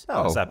 hours.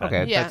 Oh, it's not bad.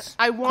 okay. Yeah, That's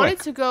I wanted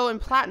quick. to go and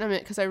platinum it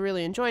because I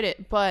really enjoyed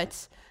it,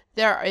 but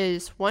there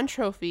is one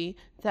trophy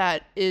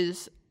that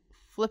is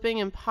flipping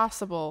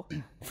impossible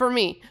for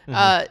me.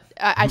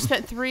 I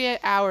spent 3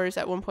 hours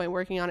at one point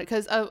working on it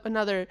because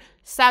another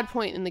sad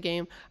point in the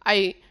game.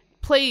 I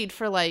played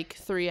for like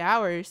 3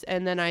 hours,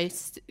 and then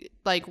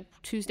like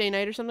Tuesday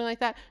night or something like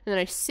that, and then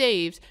I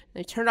saved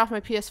and I turned off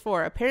my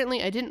PS4.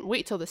 Apparently I didn't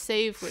wait till the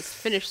save was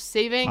finished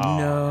saving.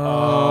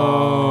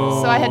 No.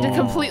 So I had to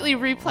completely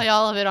replay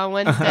all of it on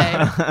Wednesday.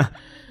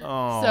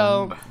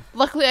 So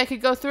luckily I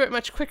could go through it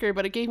much quicker,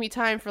 but it gave me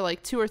time for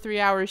like 2 or 3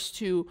 hours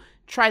to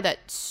try that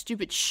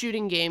stupid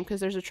shooting game,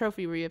 because there's a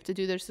trophy where you have to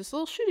do, there's this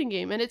little shooting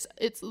game, and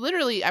it's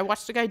literally, I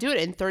watched a guy do it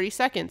in 30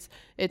 seconds.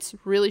 It's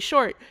really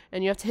short,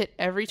 and you have to hit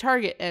every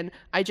target, and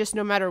I just,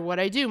 no matter what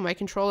I do, my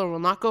controller will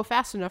not go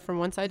fast enough from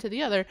one side to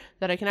the other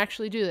that I can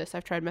actually do this.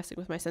 I've tried messing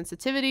with my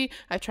sensitivity.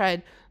 I've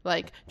tried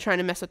like trying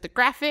to mess with the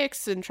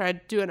graphics and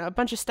tried doing a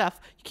bunch of stuff.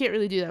 You can't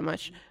really do that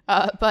much.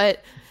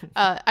 But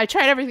I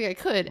tried everything I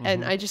could,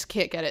 and I just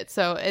can't get it.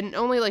 So, and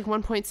only like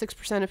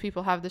 1.6% of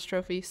people have this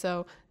trophy.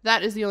 So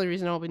that is the only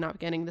reason I'll be not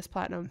getting this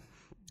platinum.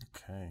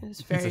 Okay. It's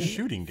It's a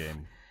shooting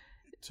game,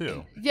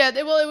 too. Yeah,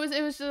 it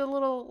was a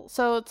little,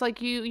 so it's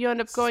like you end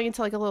up going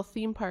into like a little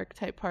theme park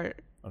type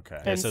part. Okay.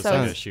 Yeah, And so it's so-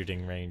 like a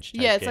shooting range.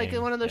 Type Yeah, it's game.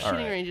 like one of those shooting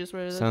Alright. ranges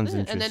where Sounds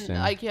and then interesting.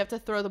 like you have to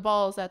throw the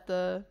balls at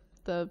the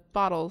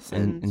bottles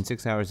And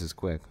 6 hours is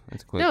quick.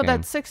 That's a quick no, game.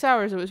 that's 6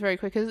 hours. It was very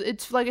quick, because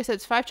it's, like I said,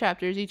 it's 5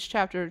 chapters. Each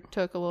chapter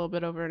took a little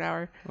bit over an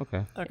hour.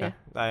 Okay. Okay.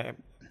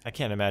 I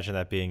can't imagine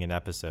that being in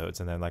episodes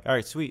and then like, all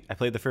right, sweet. I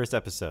played the first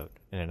episode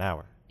in an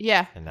hour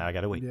Yeah, and now I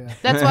got to wait. Yeah.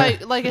 that's why,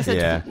 like I said,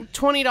 Yeah.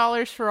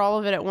 $20 for all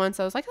of it at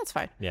once. I was like, that's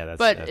fine. Yeah, that's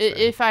But that's fair.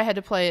 if I had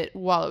to play it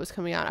while it was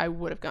coming out, I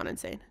would have gone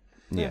insane.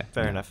 Yeah.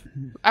 Fair enough.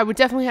 I would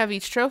definitely have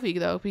each trophy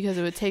though, because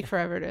it would take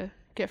forever to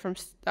get from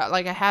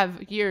like I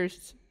have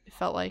years. It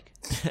felt like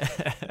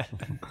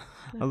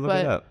I'll look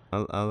But- it up.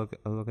 I'll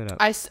look it up.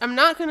 I'm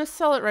not gonna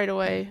sell it right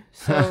away.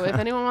 So if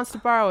anyone wants to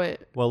borrow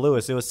it, Well,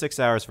 Lewis, it was 6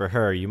 hours for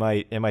her. It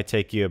might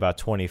take you about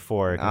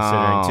 24,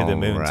 considering To the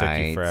Moon took you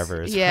right.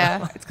 forever. as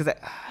yeah. It's because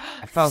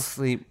I fell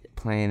asleep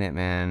playing it,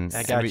 man.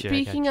 I got you.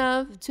 Speaking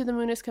of, To the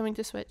Moon is coming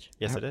to Switch.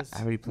 Yes, it is.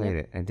 I already played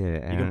it. I did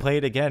it. You can play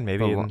it again,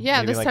 maybe. But in- wha- Yeah,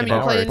 maybe this like time an you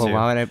can hour play or it But two.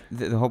 why would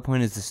I? The whole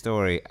point is the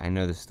story. I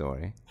know the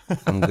story.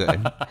 I'm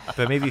good.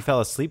 But maybe you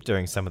fell asleep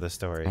during some of the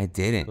story, I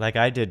didn't. like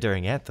I did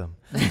during Anthem.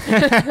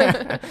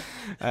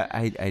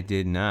 I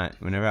did not.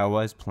 Whenever I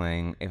was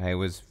playing, if I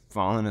was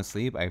falling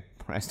asleep, I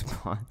pressed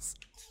pause,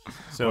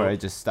 So or I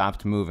just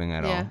stopped moving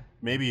at Yeah. all.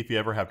 maybe if you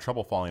ever have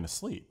trouble falling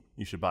asleep,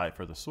 you should buy it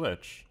for the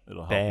Switch.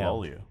 It'll help Bam.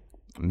 lull you.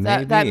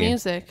 Maybe. That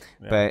music.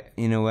 But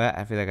you know what?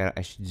 I feel like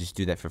I should just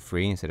do that for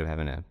free instead of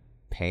having to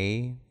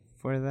pay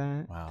for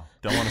that. Wow.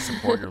 Don't want to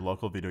support your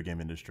local video game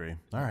industry.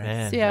 All right.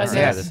 Man, See how it that's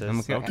goes. how this I'm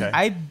is. okay. Okay.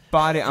 I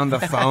bought it on the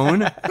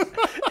phone.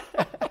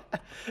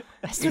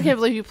 I still can't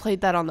believe you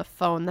played that on the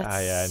phone. That's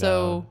I so.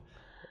 know.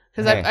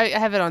 Because Hey. I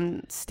have it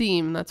on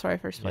Steam. That's where I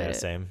first played Yeah, it.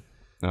 same.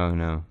 Oh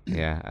no.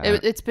 Yeah.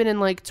 It's been in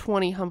like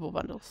 20 Humble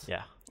Bundles.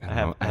 Yeah, I I don't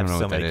have, know- I I have don't know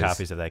so what that many is.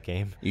 copies of that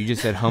game. You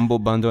just said humble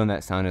bundle, and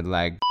that sounded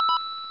like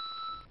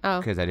Oh,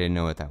 because I didn't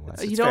know what that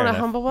was. you it's know fair what a enough.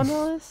 Humble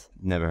Bundle is?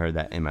 Never heard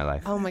that in my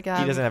life. Oh my god.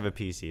 He doesn't have a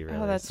PC,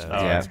 really. that's so. true.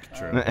 Oh, Yeah. that's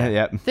true.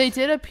 Yep. They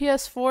did a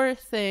PS4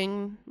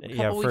 thing. A Yeah,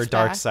 couple for weeks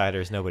back.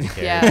 Darksiders, nobody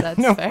cares. Yeah,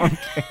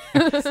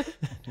 that's fair.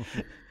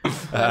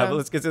 But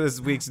let's get to this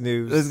week's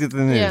news. Let's get to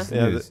the news.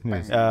 Yeah. Yeah,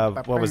 News.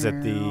 what was it?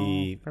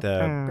 The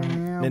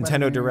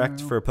Nintendo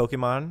Direct for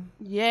Pokemon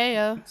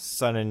Yeah.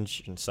 Sun and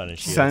Shields. Sun and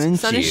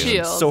Sun and Shield.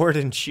 Shield. Sword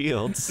and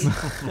Shields.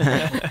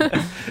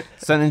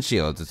 Sun and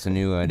Shields. It's a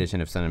new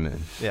edition of Sun and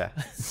Moon. Yeah.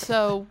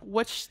 So,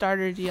 which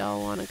starter do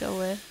y'all want to go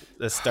with?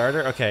 The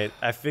starter. Okay,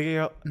 I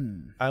figure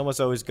I almost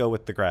always go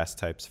with the grass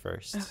types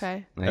first.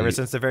 Okay. Ever You-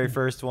 since the very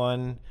first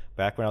one,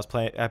 back when I was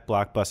playing at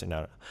Blockbuster.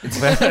 No.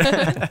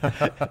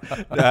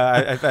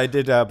 I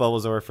did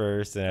Bulbasaur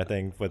first, and I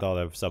think with all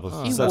the You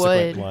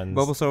subsequent would. ones.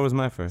 Bulbasaur was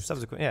my first.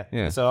 Subsequent, yeah.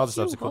 Yeah. So all the You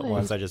subsequent would.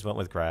 ones, I just went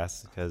with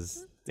grass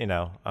because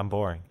I'm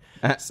boring.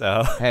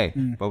 So Hey,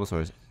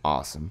 Bulbasaur is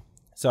awesome.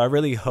 I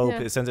really hope,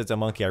 Yeah. since it's a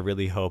monkey, I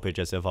really hope it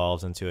just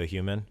evolves into a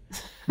human,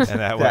 and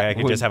that way I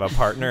can just have a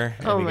partner,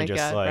 and Oh we my can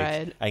just God,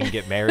 Brad. I can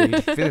get married.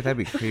 I feel like that'd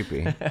be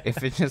creepy.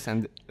 If it just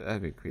ended,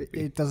 that'd be creepy.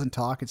 It doesn't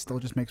talk. It still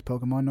just makes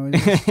Pokemon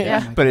noises. Yeah.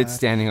 Oh my But it's God.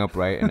 standing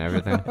upright and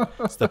everything.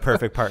 It's the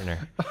perfect partner.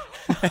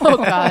 Oh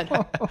god.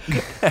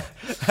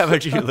 How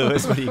about you,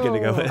 Lewis? What are you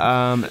gonna go with?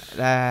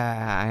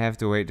 I have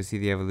to wait to see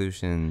the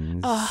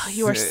evolutions. Oh,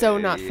 you are so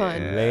not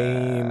fun.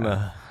 Lame.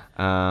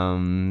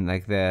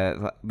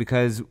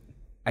 Because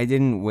I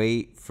didn't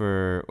wait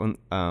for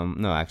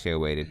no, actually I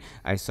waited.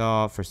 I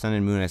saw for Sun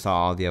and Moon, I saw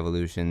all the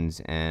evolutions,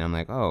 and I'm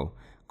like, oh,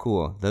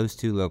 cool. Those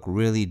two look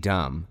really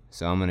dumb,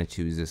 so I'm gonna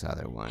choose this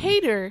other one.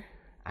 Hater.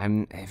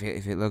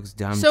 If it looks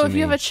dumb. So to if me,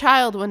 you have a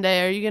child one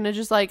day, are you gonna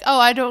just like, oh,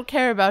 I don't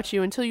care about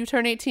you until you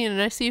turn 18 and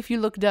I see if you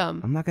look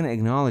dumb? I'm not gonna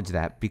acknowledge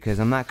that because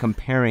I'm not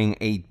comparing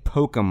a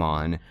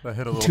Pokemon That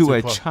hit a little to too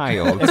a close.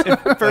 child.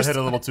 That hit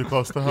a little too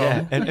close to home.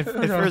 Yeah, and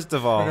first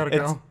of all, gotta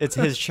go. it's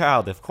his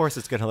child. Of course,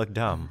 it's gonna look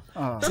dumb.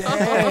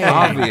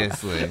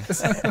 Obviously.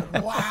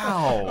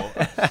 Wow.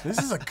 This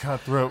is a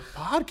cutthroat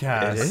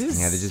podcast. It is.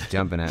 Yeah, they're just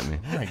jumping at me.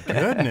 My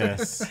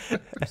goodness.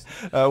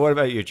 What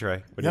about you,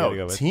 Troy? What are you Yo, gonna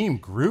go with? Team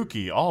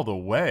Grookey all the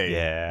way.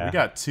 Yeah. We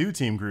got 2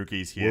 Team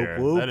Grookey's here.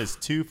 Whoop, whoop. That is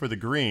 2 for the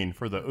green,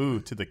 for the ooh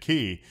to the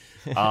key.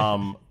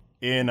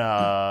 In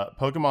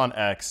Pokemon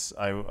X,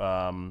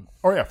 from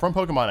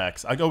Pokemon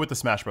X, I go with the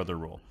Smash Brother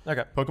rule.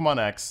 Okay. Pokemon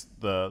X,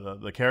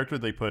 the character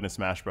they put in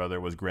Smash Brother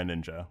was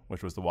Greninja,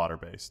 which was the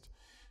water-based.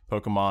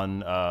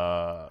 Pokemon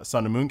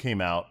Sun and Moon came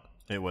out,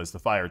 it was the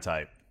fire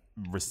type.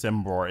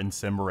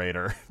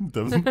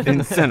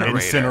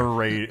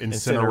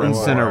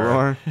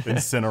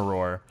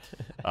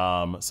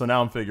 Incineroar. So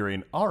now I'm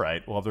figuring, all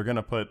right, well, if they're going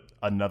to put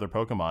another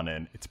Pokemon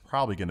in, it's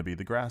probably going to be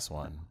the grass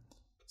one.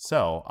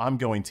 So I'm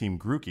going Team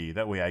Grookey.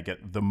 That way I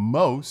get the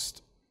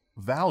most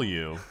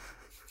value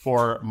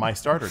for my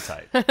starter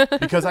type.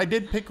 Because I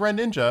did pick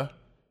Greninja,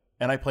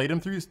 and I played him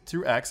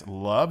through X,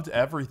 loved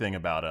everything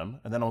about him.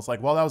 And then I was like,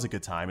 well, that was a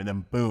good time. And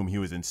then boom, he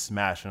was in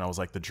Smash, and I was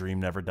like, the dream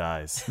never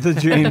dies. The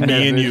dream never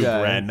Me and you,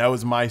 dies. Gren. That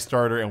was my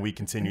starter, and we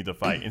continued to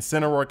fight.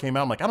 Incineroar came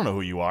out. I'm like, I don't know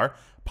who you are.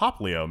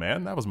 Poplio,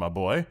 man. That was my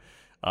boy.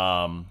 So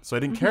I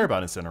didn't care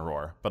about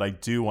Incineroar, but I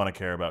do want to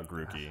care about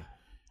Grookey.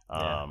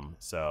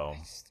 So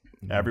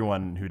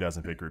everyone who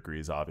doesn't pick Grookey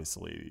is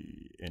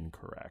obviously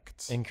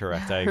incorrect.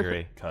 Incorrect. I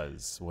agree.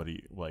 Because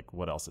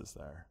what else is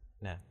there?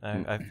 No,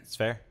 it's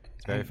fair.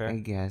 It's very fair. I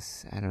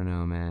guess. I don't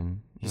know,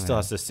 man. You still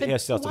have to see. You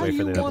still have to Why wait do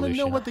for you the want to evolution.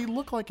 know what they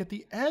look like at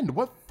the end?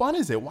 What fun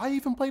is it? Why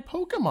even play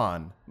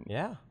Pokemon?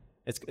 Yeah,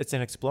 it's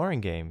an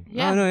exploring game.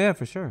 Yeah. Oh, no, yeah,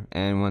 for sure.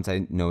 And once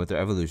I know what their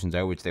evolutions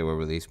are, which they will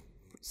release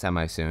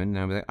semi-soon, and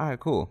I'll be like, all right,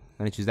 cool. I'm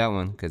going to choose that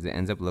one because it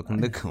ends up looking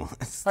the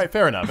coolest. All right,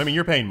 fair enough. I mean,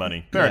 you're paying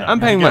money. Fair enough.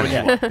 I'm paying Get money.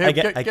 what you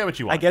want. I Get what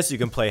you want. I guess you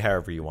can play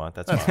however you want.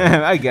 That's fine.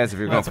 I guess if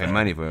you're going to pay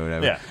money for it or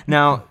whatever. Yeah.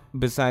 Now,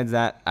 besides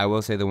that, I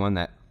will say the one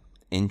that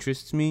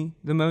interests me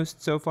the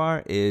most so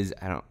far is,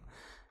 I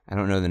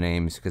don't know the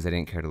names because I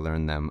didn't care to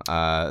learn them.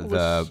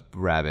 The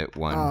rabbit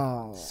one.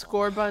 Oh,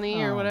 Score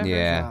Bunny or whatever.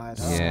 Yeah. God.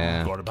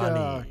 Yeah. Go to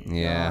Bunny.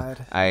 Yeah,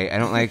 God. I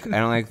don't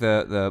like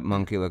the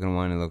monkey looking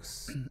one. It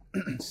looks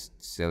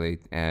silly,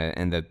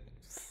 and the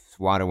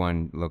water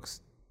one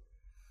looks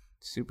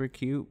super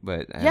cute.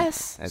 But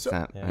Yes. that's So-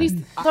 not. He's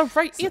the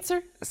right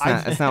answer.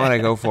 It's not what I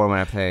go for when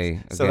I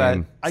play a So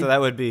game. that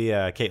would be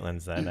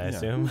Caitlin's then, I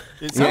assume.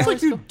 It sounds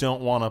like you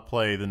don't want to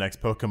play the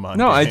next Pokemon.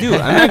 No, I game. do.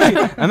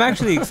 I'm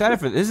actually excited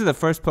for this. Is the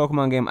first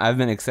Pokemon game I've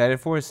been excited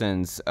for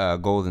since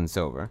Gold and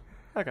Silver.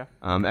 Okay.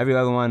 Every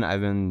other one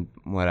I've been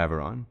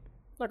whatever on.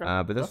 Okay.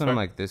 But this one I'm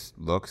like, this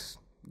looks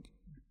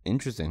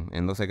interesting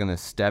and looks like a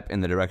step in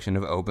the direction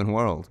of open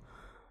world.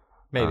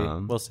 Maybe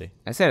we'll see.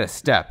 I said a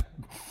step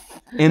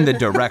in the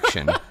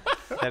direction.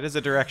 That is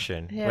a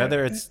direction. Yeah.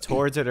 Whether it's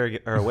towards it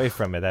or away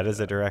from it, that is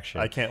a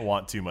direction. I can't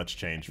want too much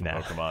change from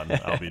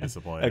Pokemon. I'll be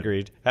disappointed.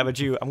 Agreed. How about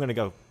you? I'm gonna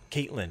go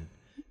Caitlin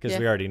because Yeah.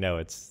 we already know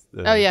it's.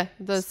 The Oh yeah,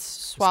 the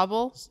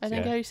Swabble. I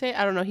think Yeah. how you say it.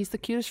 I don't know. He's the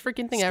cutest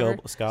freaking thing ever.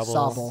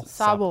 Scobble,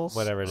 Sobble.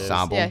 whatever it is.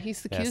 Sobble. Yeah,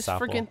 he's the Yeah, cutest Sobble.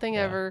 freaking thing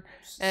Yeah. ever.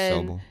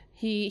 And Sobble.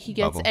 he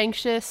gets Bubble.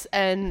 anxious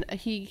and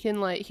he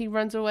can he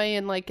runs away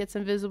and gets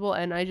invisible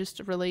and I just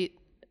relate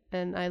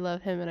and I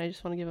love him and I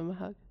just want to give him a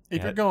hug.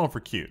 If you're going for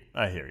cute,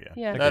 I hear you.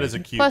 Yeah. That is a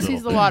cute. Plus little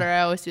he's the thing. water.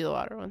 I always do the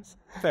water ones.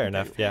 Fair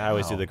enough. Yeah, I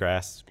always do the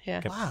grass. Yeah.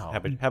 Okay. Wow.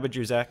 How about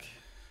you, Zach?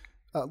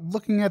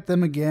 Looking at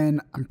them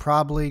again, I'm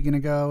probably gonna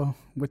go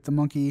with the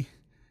monkey,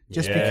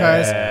 just Yeah,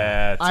 because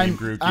Team I'm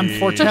Grookey.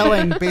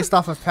 foretelling based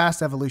off of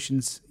past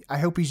evolutions. I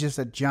hope he's just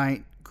a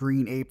giant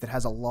green ape that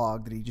has a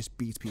log that he just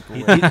beats people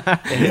with.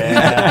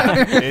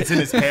 Yeah, it's in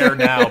his hair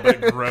now,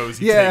 but it grows.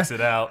 He Yeah. takes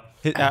it out.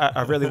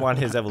 I really want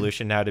his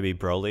evolution now to be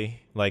Broly.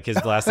 Like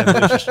his last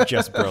evolution is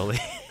just Broly.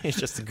 It's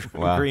just a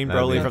Wow, green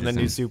that'd be Broly from the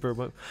new interesting.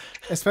 Super.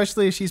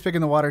 Especially if she's picking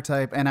the water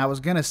type. And I was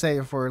gonna say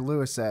before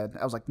Lewis said,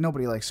 I was like,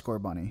 nobody likes Score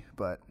Bunny,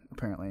 but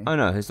apparently. Oh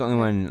no, it's the only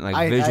one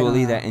I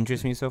visually don't know. that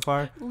interests me so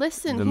far.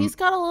 Listen, he's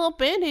got a little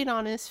band-aid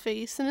on his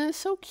face and it's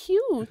so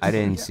cute. I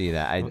didn't see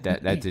that.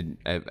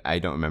 I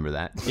don't remember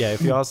that. Yeah,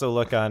 if you also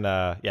look on,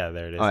 there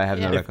it is. Oh, I have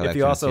no Yeah. recollection. If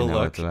you of also seeing that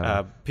look,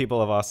 whatsoever.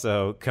 people have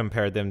also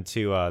compared them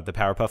to the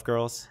Powerpuff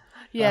Girls.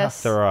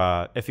 Yes.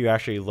 They're, if you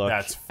actually look,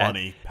 That's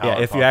funny. Yeah,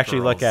 if you Powerpuff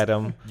actually look Girls. at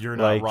them, You're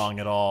not wrong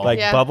at all. Like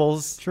Yeah.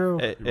 Bubbles, True.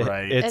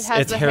 Right. It's It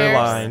has its the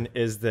hairline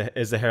is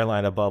the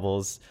hairline of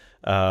Bubbles.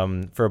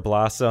 For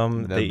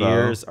Blossom, The the bow.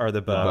 ears are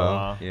the bow,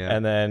 bow, yeah.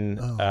 and then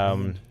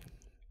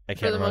I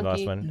can't the remember the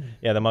last monkey. one.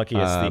 Yeah, the monkey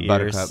is the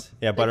Buttercup. ears.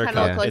 Yeah, They Buttercup.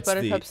 kinda look like it's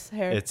Buttercup's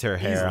hair. It's her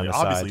hair on Easily. the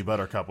Obviously, side.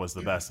 Buttercup was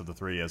the best of the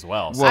three as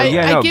well. So, Well, I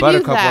give you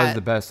Buttercup that. was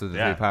the best of the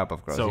yeah. three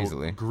Powerpuff Girls, so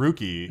easily.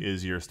 Grookey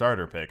is your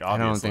starter pick. I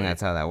Obviously, don't think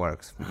that's how that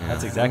works. Yeah.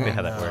 That's exactly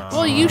how that works.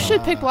 Well, you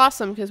should pick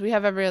Blossom because we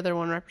have every other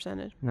one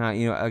represented. No,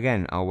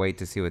 again, I'll wait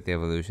to see what the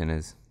evolution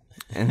is,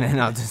 and then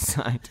I'll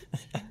decide.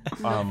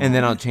 And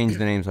then I'll change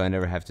the name so I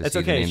never have to It's see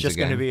the okay. names It's just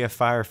again. going to be a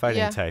firefighting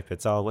Yeah. type.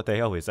 It's all what they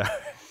always are.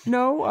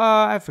 No,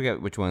 I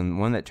forget which one.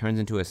 One that turns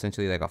into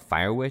essentially like a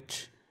fire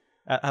witch.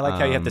 I like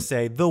how you have to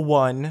say the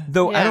one.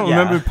 Though I Yeah. don't Yeah.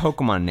 remember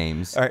Pokemon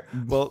names. All right.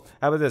 Well,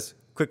 how about this?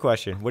 Quick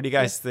question. What do you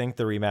guys think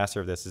the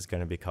remaster of this is going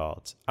to be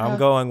called? I'm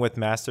going with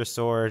Master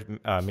Sword,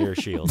 Mirror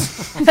Shield.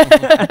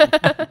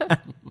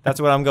 That's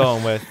what I'm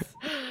going with.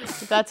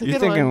 That's a You're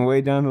good thinking one.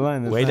 way down the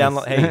line. That's Way down.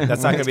 nice. Hey,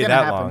 that's not gonna It's be gonna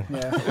that happen.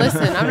 long. Yeah.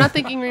 Listen, I'm not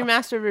thinking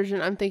remaster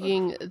version. I'm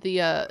thinking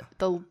the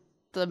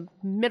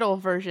middle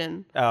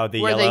version. Oh,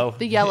 the where yellow.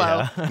 the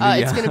yellow. Yeah.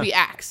 It's gonna be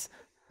Axe.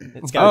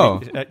 It's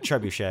gotta be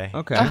trebuchet.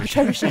 Okay. Oh,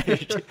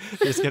 Trebuchet.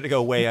 It's gonna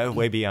go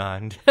way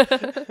beyond.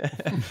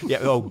 Yeah.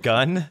 Oh,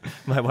 gun.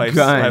 My wife's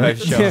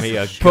showing me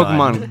a gun.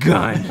 Pokemon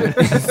gun.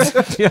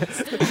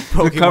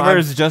 The cover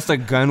is just a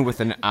gun with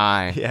an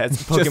eye. Yeah, it's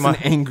Just an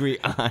Pokemon. angry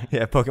eye.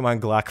 Yeah, Pokemon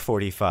Glock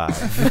 45.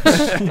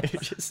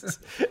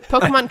 Just,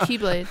 Pokemon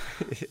Keyblade.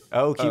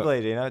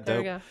 Keyblade. You know, There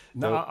we dope.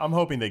 go. No, I'm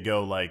hoping they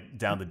go like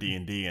down the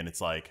D&D and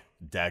it's like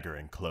dagger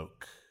and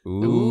cloak.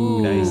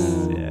 Ooh.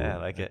 Nice. Yeah,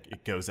 I like it.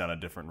 It goes down a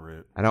different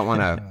route. I don't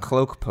want a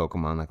cloak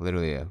Pokemon, like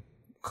literally a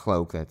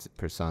cloak that's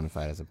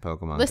personified as a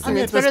Pokemon. Listen, I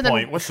mean, it's at this better than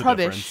point, what's the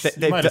Trubbish. difference?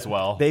 You might as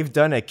well. They've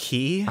done a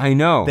key. I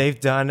know. They've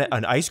done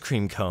an ice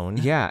cream cone.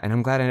 Yeah, and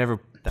I'm glad I never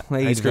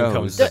played Ice cream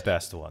cone is those. the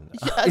best one.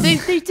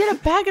 They did a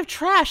bag of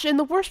trash, and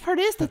the worst part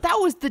is that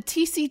was the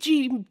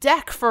TCG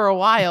deck for a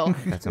while.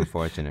 That's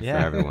unfortunate Yeah,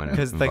 for everyone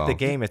because like the involved.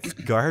 game, it's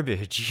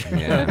garbage.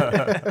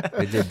 Yeah.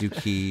 They did do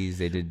keys.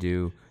 They did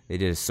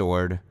a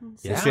sword.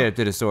 They straight up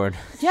did a sword.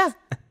 Yeah.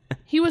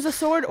 He was a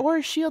sword or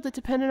a shield. It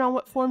depended on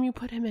what form you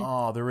put him in.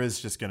 Oh, there is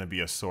just going to be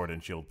a sword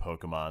and shield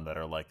Pokemon that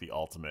are like the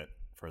ultimate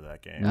for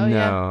that game. Oh,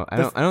 No,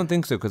 yeah. I don't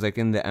think so. Because like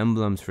in the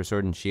emblems for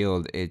Sword and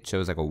Shield, it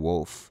shows like a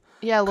wolf.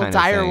 Yeah, a little kind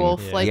of dire thing.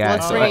 wolf. Like, Yeah,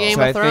 let's so bring I- Game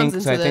so of I Thrones think,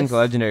 into so I this. think the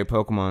legendary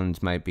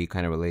Pokemons might be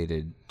kind of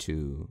related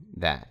to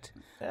that.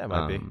 Yeah, it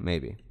might be.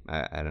 Maybe.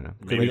 I don't know.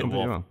 Could Maybe be the completely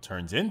wolf wrong.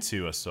 turns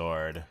into a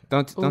sword.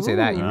 Don't say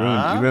that. You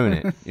ruin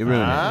it. You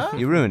ruin it.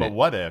 You ruin But it.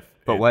 what if?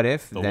 But what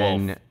if the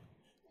then? wolf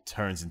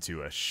turns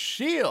into a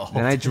shield?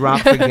 Then I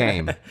drop the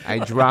game. I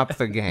drop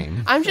the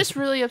game. I'm just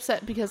really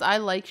upset because I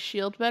like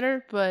shield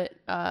better, but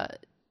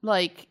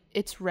like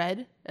it's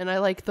red and I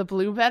like the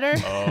blue better.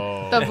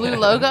 Oh, The blue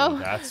logo.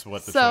 That's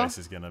what the So, choice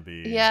is going to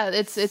be. Yeah,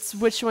 it's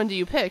which one do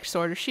you pick,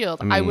 sword or shield?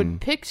 I would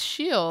pick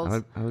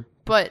shield, I would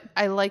but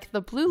I like the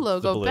blue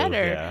logo blue,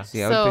 better. yeah.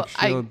 See, I would So pick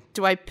shield.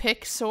 do I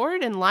pick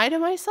sword and lie to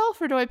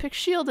myself, or do I pick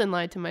shield and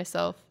lie to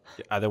myself?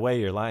 Either way,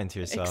 you're lying to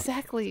yourself.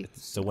 Exactly.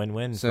 It's a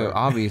win-win. So for-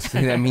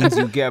 obviously that means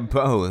you get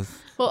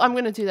both. Well, I'm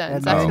gonna do that.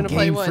 And Zach's then gonna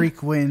play Game one.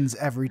 Freak wins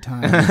every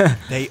time.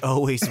 they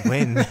always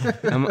win.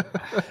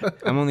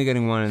 I'm only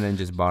getting one and then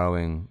just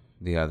borrowing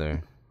the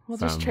other. We'll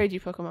just from- trade you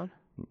Pokemon.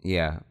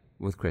 Yeah,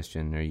 with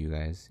Christian or you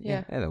guys.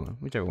 Yeah. Either one,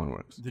 whichever one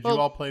works. Did Well-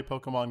 you all play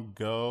Pokemon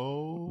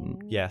Go?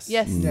 Yes.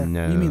 Yes. Yeah.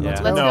 No. You mean Yeah.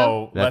 Let's Let's Go?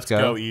 No, Let's let's Go.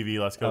 go Eevee,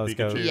 let's go Let's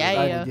go. Pikachu. Yeah,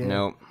 I yeah. did,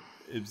 No,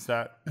 Is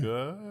that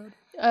good?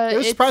 It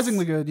was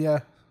surprisingly good. Yeah.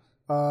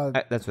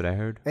 that's what I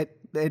heard.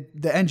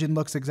 The engine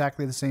looks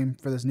exactly the same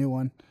for this new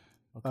one.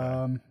 Yeah,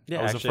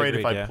 I was actually afraid if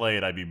agreed, I yeah.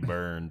 played, I'd be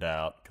burned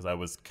out because I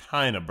was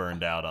kind of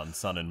burned out on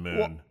Sun and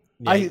Moon.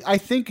 I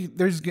think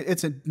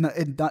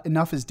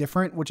enough is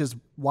different, which is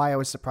why I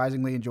was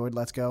surprisingly enjoyed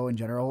Let's Go in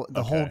general.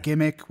 The whole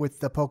gimmick with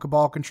the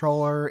Pokeball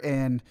controller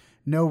and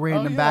no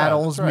random yeah,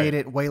 battles that's right. made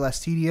it way less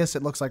tedious.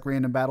 It looks like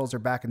random battles are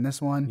back in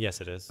this one. Yes,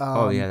 it is.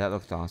 Oh yeah, that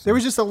looked awesome. There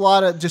was just a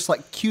lot of just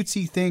like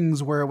cutesy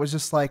things where it was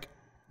just like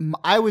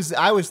I was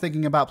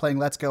thinking about playing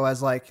Let's Go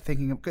as like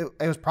thinking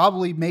it was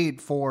probably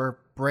made for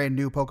brand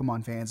new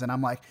Pokemon fans, and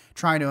I'm like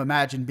trying to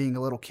imagine being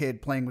a little kid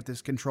playing with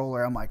this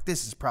controller. I'm like,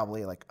 this is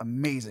probably like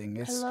amazing.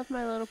 I It's love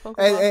my little Pokemon.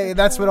 and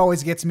that's what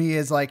always gets me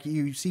is like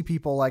you see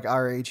people like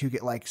our age who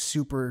get like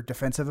super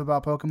defensive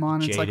about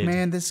Pokemon. It's like, Jaded.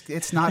 man,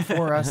 it's not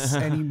for us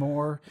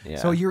anymore. Yeah.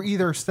 So you're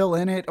either still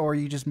in it or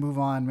you just move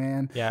on,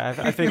 man. Yeah,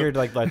 I figured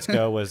like Let's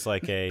Go was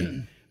like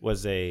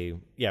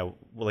well,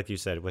 like you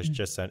said, was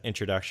just an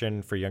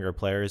introduction for younger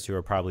players who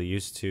are probably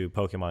used to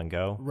Pokemon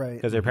Go, Right.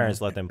 Because their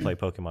parents let them play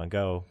Pokemon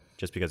Go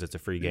just because it's a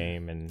free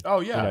game, and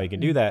Oh, yeah. you can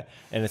do that,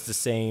 and it's the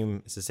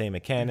same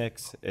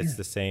mechanics, it's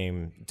the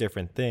same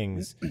different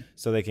things,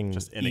 so they can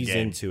Just in a ease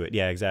game. into it.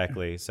 Yeah,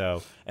 exactly.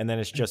 So, and then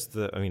it's just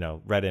the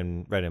red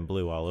and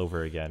blue all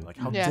over again. Like,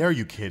 how Yeah. dare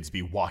you kids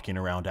be walking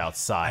around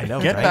outside?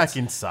 know, Get right? back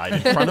inside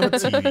in front of a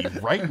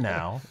TV right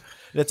now.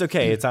 It's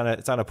okay. It's on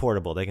a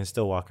portable. They can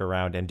still walk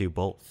around and do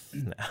both,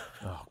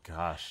 Oh,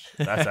 gosh.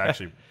 That's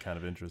actually kind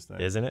of interesting.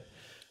 isn't it?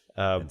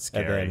 And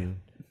scary. And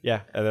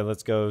then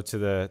let's go to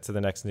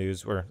the next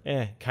news, or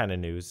kind of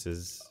news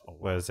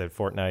was it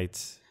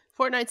Fortnite?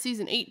 Fortnite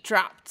Season 8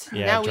 dropped.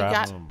 Yeah, now it we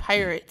dropped. got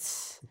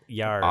pirates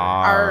Yar.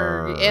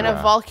 are in a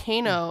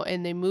volcano,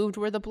 and they moved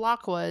where the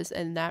block was,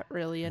 and that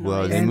really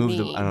Well, annoys they moved.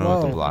 me. I don't know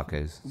what the Whoa. block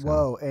is. so.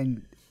 Whoa,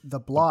 and the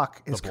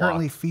block is Block.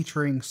 currently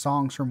featuring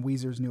songs from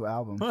Weezer's new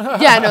album.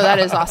 Yeah, no, that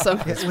is awesome.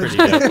 It's pretty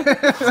dope.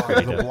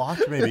 Pretty The dope. block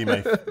may be my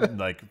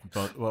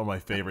one of my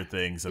favorite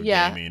things of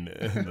Yeah. gaming.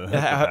 In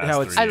the How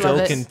past it's 3 I love still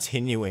it.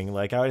 continuing.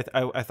 Like I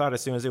thought as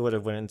soon as it would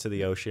have went into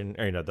the ocean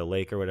or the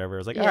lake or whatever, it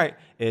was like, Yeah. all right,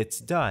 it's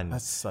done.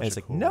 That's such and it's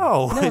a like, cool-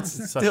 no, it's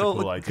Such still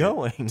a cool idea.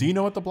 going. Do you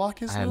know what the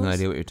block is? I have no Louis?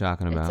 idea what you're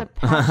talking It's a about.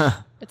 patch.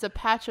 It's a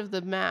patch of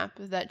the map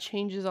that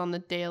changes on the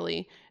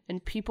daily,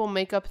 and people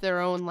make up their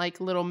own like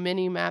little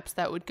mini maps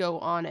that would go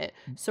on it.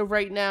 So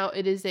right now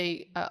it is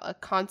a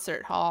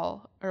concert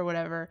hall or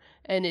whatever,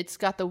 and it's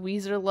got the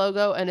Weezer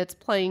logo, and it's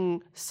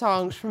playing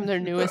songs from their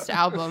newest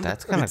album.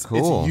 That's kind of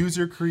cool. It's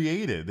user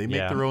created. They make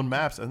Yeah. their own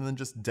maps and then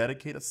just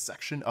dedicate a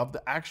section of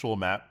the actual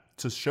map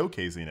to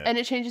showcasing it. And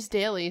it changes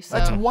daily. So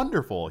That's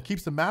wonderful. It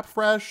keeps the map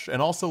fresh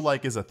and also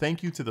like is a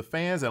thank you to the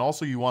fans, and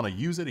also you want to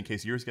use it in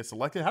case yours gets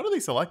selected. How do they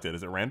select it?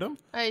 Is it random?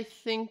 I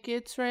think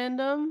it's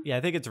random. Yeah,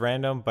 I think it's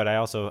random, but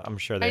I'm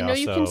sure they I know also.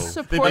 you can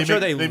support. I'm sure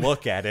they They-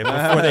 look at it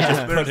before they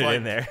just put There's it like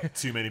in there.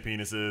 Too many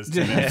penises.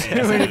 Too many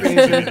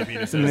penises. Too many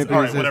penises.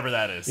 All right, whatever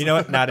that is. You know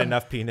what? Not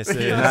enough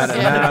penises. Not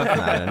enough,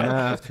 not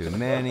enough, too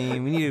many.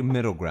 We need a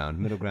middle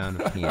ground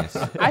of penis.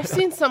 I I've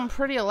seen some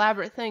pretty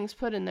elaborate things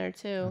put in there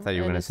too. thought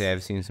you were and going to it's- say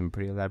I've seen some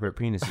pretty elaborate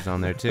penises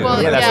on there too.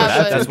 Well, Yeah, Yeah,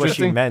 but- that's what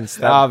she Interesting. meant.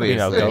 That,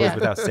 Obviously. goes Yeah.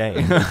 without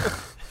saying.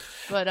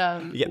 But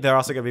Yeah, they're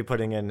also going to be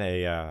putting in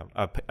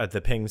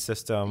the ping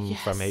system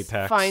from Yes,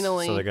 Apex.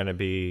 finally. So they're going to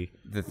be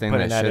The thing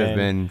putting that should have in,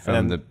 been and from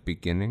then- the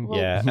beginning.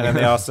 Yeah, and then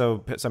they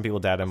also some people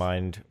data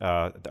mined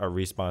our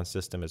respawn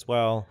system as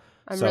well.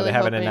 I'm so really they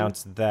haven't hoping-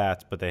 announced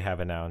that, but they have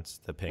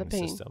announced the ping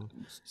ping. system.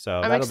 So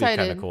I'm that'll be kind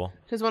excited of cool.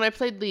 because when I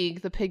played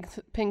League, the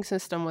ping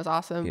system was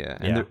awesome. Yeah,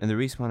 Yeah. and the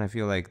respawn, I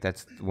feel like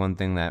that's one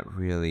thing that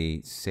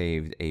really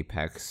saved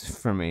Apex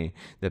for me.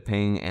 The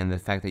ping and the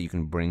fact that you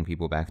can bring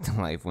people back to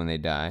life when they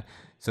die.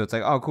 So it's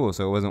like, oh, cool.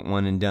 So it wasn't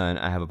one and done.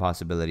 I have a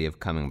possibility of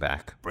coming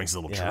back. Brings a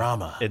little Yeah,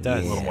 drama. it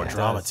does. A little more It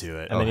drama does. to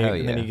it. And then, hell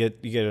then yeah.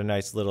 you get a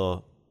nice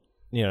little,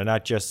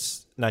 not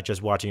just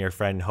watching your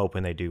friend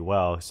hoping they do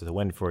well, so the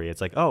win for you.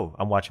 It's like, oh,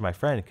 I'm watching my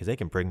friend because they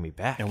can bring me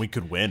back, And we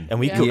could win. and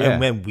we Yeah. could, Yeah. and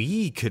when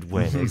we could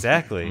win,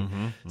 exactly.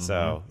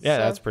 So yeah,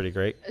 So- that's pretty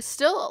great.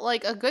 Still,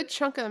 like a good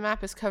chunk of the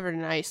map is covered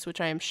in ice,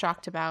 which I am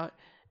shocked about.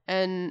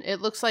 And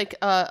it looks like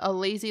a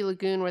lazy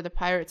lagoon where the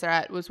pirates are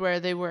at was where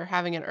they were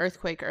having an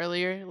earthquake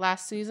earlier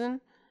last season,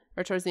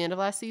 or towards the end of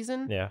last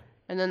season. Yeah.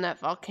 And then that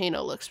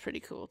volcano looks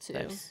pretty cool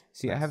too.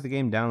 See, I have the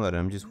game downloaded.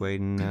 I'm just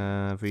waiting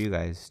for you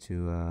guys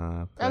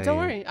to play. Oh, don't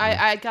worry.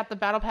 I got the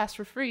battle pass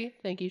for free.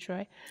 Thank you,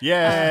 Troy.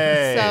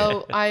 Yay!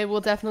 So I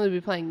will definitely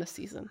be playing this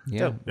season.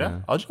 Yeah,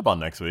 yeah, I'll jump on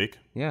next week.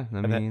 yeah.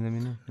 Let me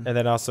know. And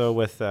then also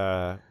with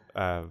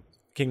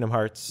Kingdom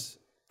Hearts,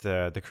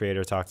 the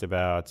creator talked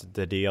about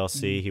the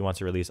DLC. He wants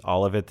to release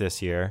all of it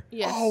this year.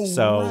 Yes. Oh,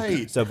 So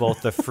right. so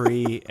both the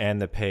free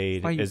and the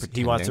paid Why are you he wants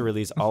to pretending?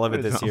 release all of it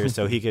What is this year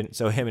wrong?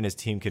 so him and his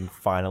team can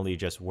finally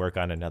just work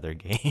on another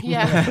game.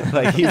 Yeah.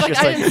 like he's He's like,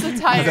 just I like am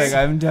so tired. He's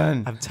like, I'm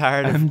done. I'm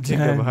tired of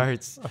Kingdom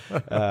Hearts.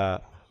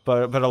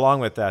 But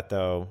along with that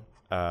though,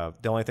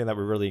 the only thing that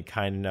we really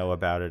kind of know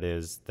about it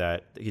is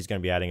that he's going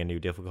to be adding a new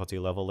difficulty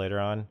level later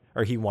on,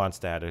 or he wants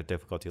to add a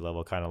difficulty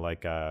level, kind of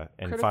like in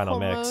Critical Final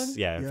Mix. mode?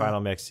 Yeah, in Final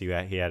Mix, he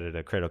added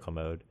a critical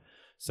mode.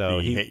 So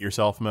You hate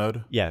yourself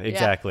mode. yeah,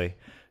 exactly.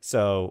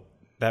 So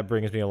that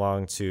brings me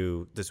along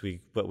to this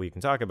week. What we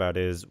can talk about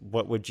is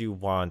what would you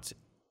want,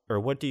 or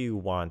what do you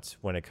want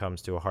when it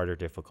comes to a harder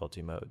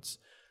difficulty modes?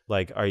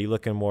 Like, are you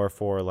looking more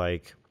for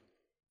like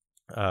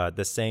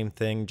the same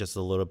thing, just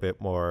a little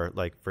bit more,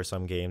 like for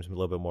some games, a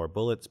little bit more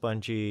bullet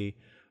spongy?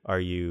 Are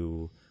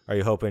you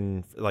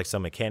hoping like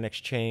some mechanics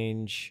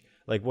change?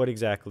 Like, what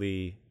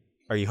exactly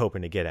are you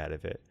hoping to get out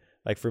of it?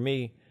 Like for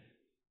me,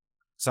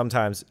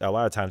 a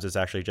lot of times it's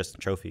actually just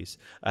trophies.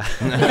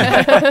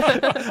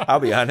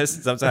 I'll be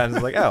honest. Sometimes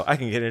it's like, oh, I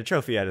can get a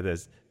trophy out of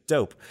this.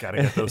 Dope.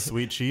 Gotta get those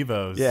sweet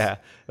Chivos. Yeah.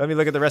 Let me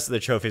look at the rest of the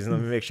trophies and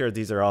let me make sure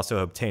these are also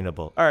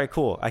obtainable. All right,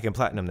 cool. I can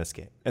platinum this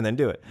game and then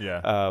do it.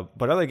 Yeah.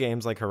 But other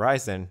games like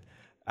Horizon,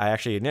 I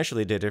actually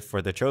initially did it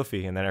for the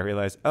trophy, and then I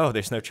realized, oh,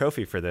 there's no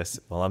trophy for this.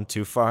 Well, I'm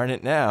too far in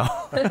it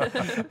now.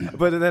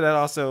 But then it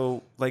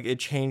also, like, it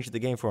changed the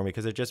game for me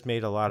because it just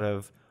made a lot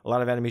of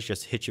enemies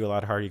just hit you a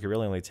lot harder. You could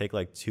really only take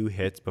like 2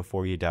 hits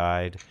before you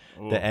died.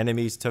 Ooh. The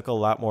enemies took a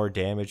lot more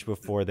damage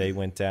before they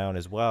went down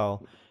as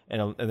well.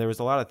 And there was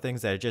a lot of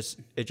things that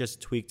it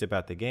just tweaked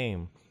about the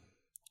game,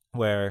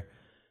 where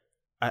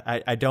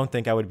I don't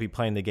think I would be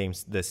playing the game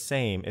the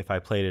same if I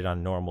played it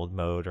on normal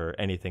mode or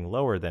anything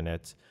lower than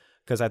it.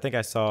 Because I think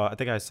I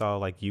saw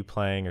like you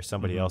playing or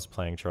somebody else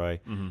playing, Troy,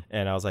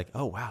 and I was like,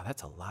 oh wow,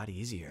 that's a lot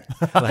easier.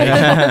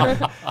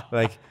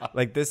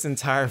 like this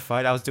entire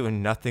fight, I was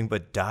doing nothing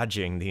but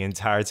dodging the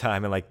entire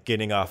time and like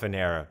getting off an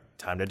arrow.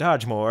 Time to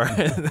dodge more.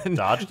 And then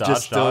Dodge,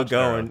 just still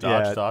going.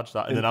 dodge, dodge.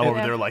 And then I'm over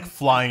there like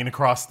flying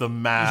across the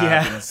map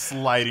Yeah. and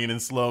sliding in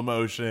slow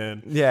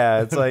motion.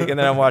 Yeah, it's like, and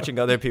then I'm watching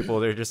other people.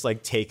 They're just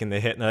like taking the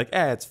hit, and they're like,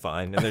 it's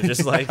fine, and they're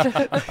just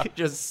like,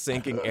 just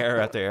sinking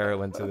arrow after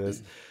arrow into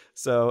this.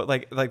 So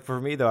like for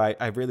me though,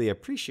 I really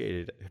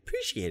appreciated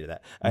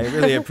that. I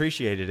really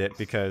appreciated it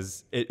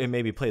because it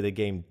made me play the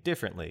game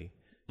differently.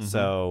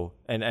 So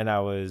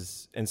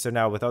so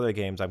now with other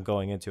games, I'm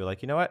going into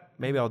like, you know what?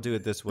 Maybe I'll do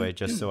it this way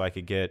just so I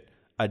could get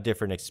a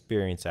different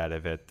experience out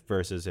of it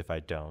versus if I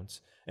don't.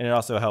 And it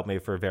also helped me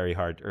for very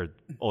hard or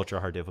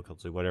ultra hard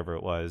difficulty, whatever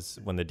it was,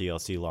 when the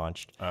DLC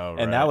launched. Oh,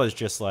 and that right. was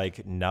just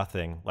like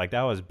nothing. Like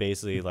that was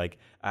basically like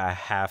a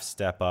half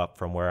step up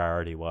from where I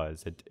already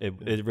was.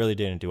 It really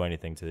didn't do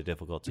anything to the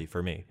difficulty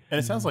for me. And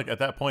it sounds like at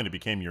that point it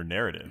became your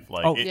narrative.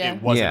 Like Yeah.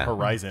 it wasn't Yeah.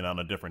 Horizon on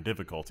a different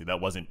difficulty.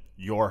 That wasn't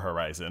your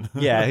Horizon.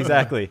 Yeah,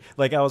 exactly.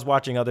 Like I was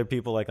watching other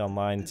people like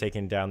online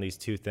taking down these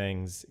two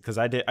things because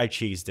I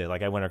cheesed it.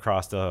 Like I went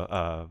across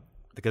the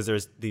because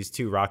there's these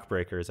two rock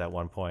breakers at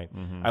one point.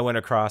 I went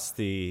across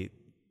the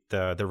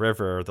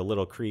river or the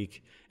little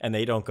creek, and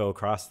they don't go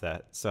across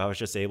that. So I was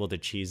just able to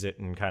cheese it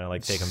and kind of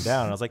like take them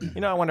down. And I was like,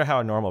 I wonder how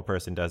a normal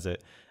person does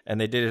it.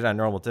 And they did it on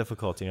normal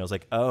difficulty, and I was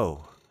like,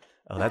 oh,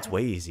 that's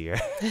way easier.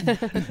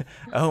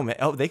 Oh man,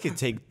 they could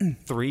take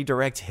 3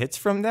 direct hits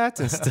from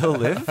that and still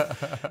live.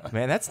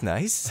 Man, that's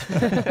nice.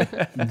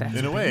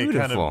 In a way, it kind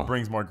beautiful. of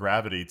brings more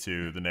gravity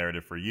to the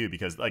narrative for you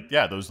because, like,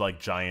 yeah, those like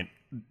giant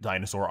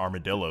dinosaur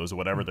armadillos or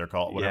whatever they're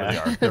called, whatever they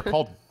are, they're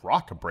called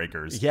rock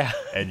breakers. Yeah.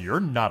 And you're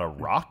not a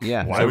rock.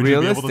 Yeah, Why so would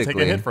you be able to take a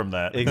realistically- hit from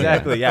that?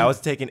 Exactly. Yeah, I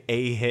was taking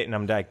a hit and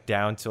I'm like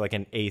down to like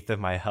an eighth of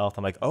my health.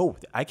 I'm like, oh,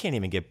 I can't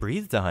even get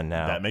breathed on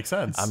now. That makes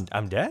sense.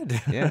 I'm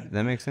dead. Yeah,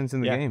 that makes sense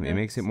in the Yeah. game. It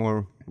makes it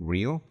more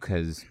real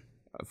because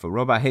if a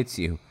robot hits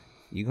you,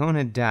 you're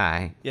gonna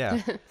die.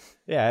 Yeah.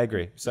 Yeah, I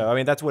agree. So, I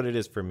mean, that's what it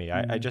is for me.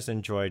 I just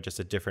enjoy just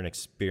a different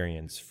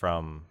experience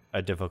from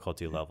a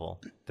difficulty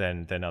level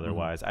than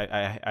otherwise.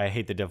 I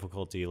hate the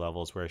difficulty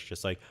levels where it's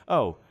just like,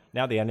 oh,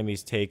 now the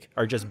enemies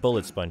are just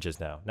bullet sponges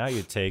now. Now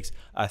it takes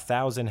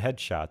 1,000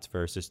 headshots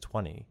versus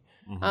 20.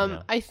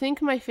 I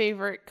think my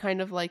favorite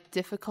kind of like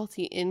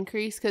difficulty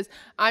increase, because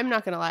I'm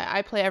not gonna lie,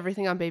 I play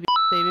everything on baby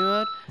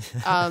mode.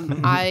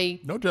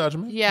 No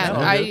judgment. Yeah, No,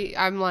 good.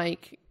 I'm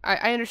like,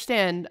 I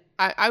understand.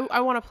 I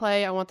want to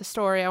play. I want the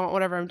story. I want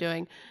whatever I'm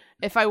doing.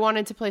 If I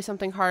wanted to play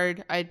something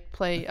hard, I'd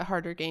play a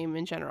harder game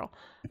in general.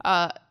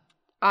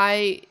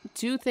 I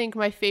do think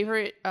my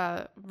favorite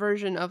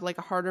version of like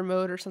a harder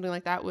mode or something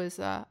like that was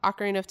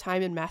Ocarina of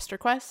Time and Master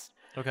Quest.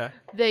 Okay.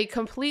 They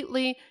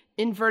completely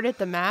inverted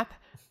the map.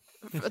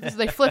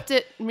 They flipped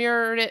it,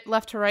 mirrored it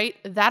left to right.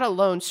 That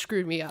alone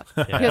screwed me up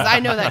because I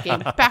know that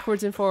game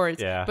backwards and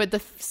forwards. Yeah. But the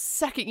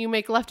second you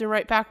make left and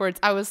right backwards,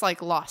 I was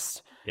like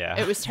lost. Yeah.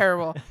 It was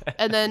terrible.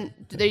 And then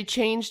they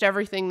changed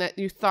everything that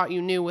you thought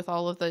you knew with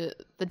all of the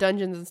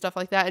dungeons and stuff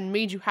like that and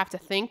made you have to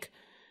think,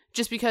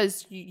 just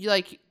because you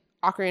like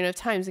Ocarina of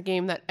Time is a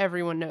game that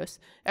everyone knows.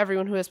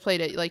 Everyone who has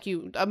played it, like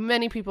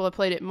many people have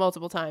played it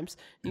multiple times.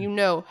 You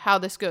know how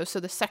this goes. So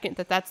the second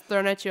that's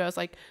thrown at you, I was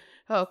like,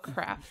 oh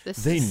crap!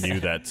 They knew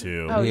that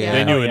too. Oh, yeah.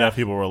 They knew Oh, enough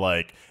people were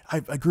like, I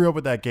grew up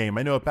with that game.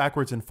 I know it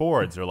backwards and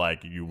forwards. They're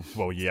like,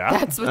 well, yeah.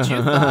 That's what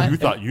you thought. You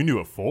thought you knew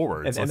it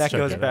forwards. And Let's that check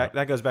goes it back. out.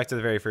 That goes back to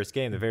the very first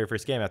game. The very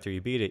first game, after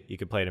you beat it, you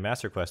could play it in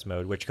Master Quest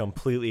mode, which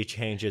completely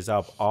changes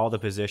up all the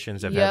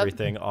positions of Yep.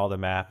 everything, all the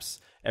maps,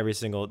 every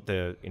single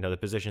the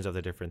positions of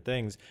the different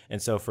things.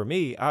 And so for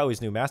me, I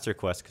always knew Master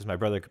Quest because my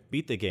brother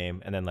beat the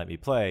game and then let me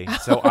play.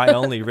 So I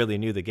only really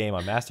knew the game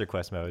on Master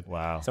Quest mode.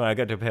 Wow. So when I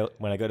go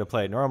to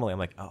play it normally, I'm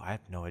like, oh, I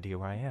have no idea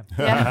where I am.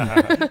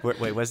 Yeah.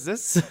 Wait, what's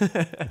this?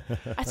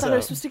 I thought I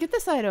was supposed to get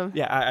this item.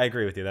 Yeah, I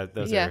agree with you.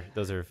 Those Yeah. are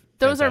Those are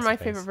fantastic my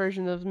things. favorite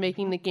versions of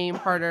making the game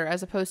harder,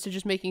 as opposed to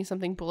just making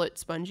something bullet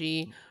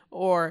spongy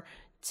or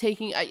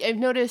taking. I've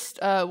noticed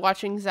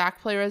watching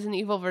Zach play Resident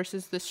Evil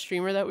versus the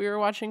streamer that we were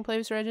watching play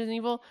Resident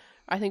Evil.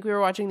 I think we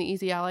were watching the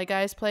Easy Ally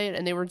guys play it,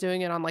 and they were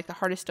doing it on like the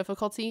hardest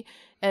difficulty,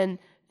 and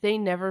they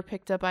never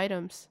picked up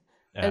items.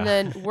 And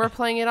then we're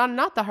playing it on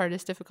not the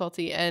hardest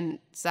difficulty, and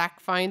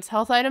Zach finds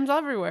health items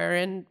everywhere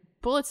and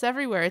bullets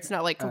everywhere. It's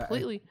not like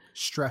completely.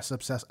 Stress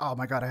obsessed. Oh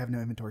my god, I have no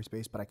inventory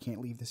space, but I can't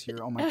leave this here.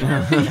 Oh my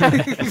god.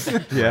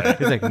 Yeah.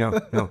 He's like,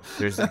 no.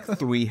 There's like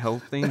 3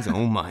 health things.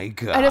 Oh my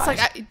god. And it's like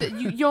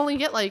you only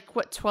get like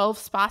 12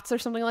 spots or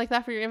something like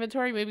that for your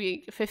inventory,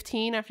 maybe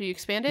 15 after you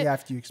expand it. Yeah,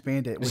 after you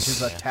expand it, which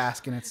is a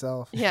task in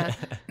itself. Yeah.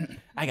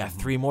 I got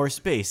 3 more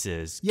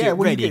spaces. Yeah, Get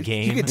when ready, you get,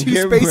 game. You get 2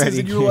 Get spaces ready,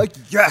 and you're like,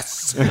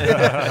 yes.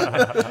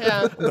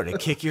 Yeah. I'm gonna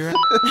kick your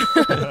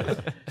ass.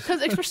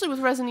 Because especially with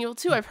Resident Evil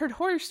 2, I've heard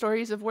horror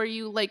stories of where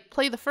you like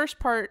play the first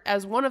part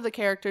as one of the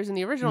characters in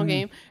the original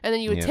game, and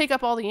then you would Yep. take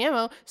up all the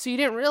ammo, so you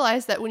didn't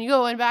realize that when you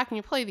go in back and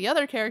you play the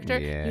other character,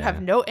 you Yeah.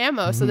 have no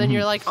ammo. So then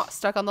you're like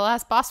stuck on the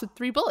last boss with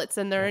 3 bullets,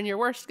 and they're in your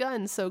worst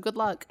gun. So good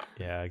luck.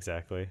 Yeah,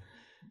 exactly.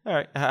 All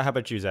right. How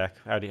about you, Zach?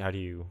 How do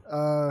you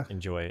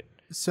enjoy it?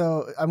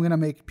 So I'm gonna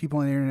make people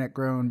on the internet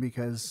groan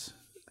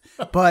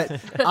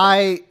but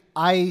I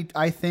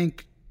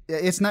think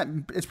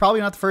it's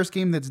probably not the first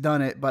game that's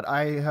done it, but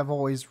I have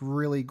always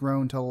really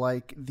grown to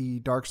like the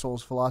Dark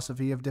Souls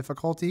philosophy of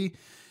difficulty.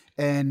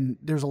 And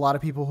there's a lot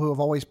of people who have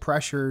always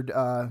pressured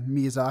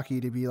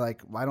Miyazaki to be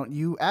like, why don't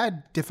you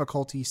add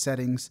difficulty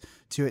settings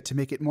to it to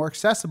make it more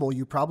accessible?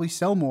 You probably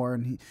sell more.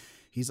 And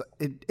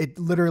it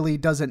literally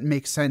doesn't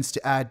make sense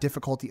to add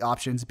difficulty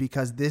options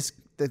because this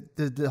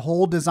the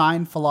whole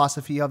design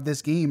philosophy of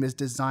this game is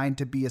designed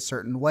to be a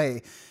certain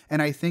way.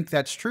 And I think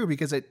that's true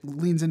because it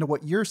leans into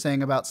what you're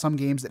saying about some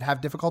games that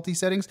have difficulty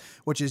settings,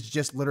 which is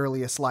just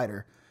literally a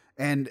slider.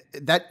 And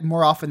that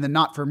more often than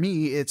not for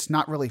me, it's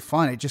not really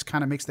fun. It just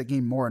kind of makes the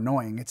game more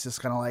annoying. It's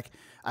just kind of like,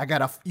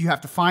 you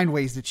have to find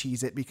ways to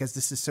cheese it because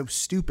this is so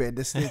stupid.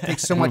 It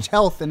takes so much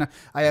health and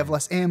I have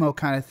less ammo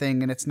kind of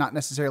thing. And it's not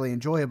necessarily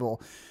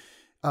enjoyable.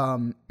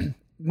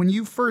 When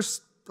you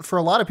first, for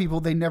a lot of people,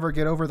 they never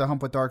get over the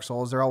hump with Dark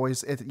Souls. They're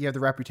always, you have the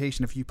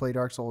reputation if you play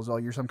Dark Souls,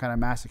 you're some kind of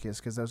masochist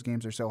because those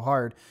games are so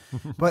hard.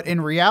 But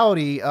in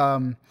reality,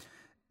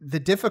 the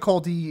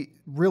difficulty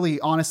really,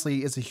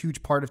 honestly, is a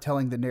huge part of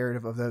telling the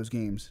narrative of those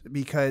games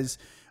because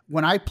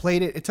when I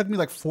played it, it took me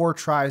like 4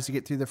 tries to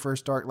get through the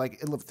first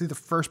through the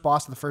first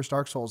boss of the first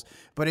Dark Souls.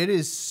 But it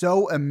is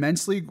so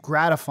immensely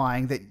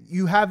gratifying that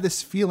you have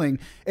this feeling.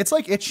 It's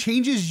like it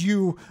changes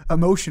you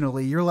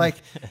emotionally. You're like,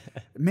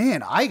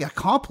 man, I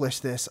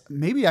accomplished this.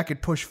 Maybe I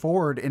could push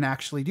forward and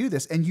actually do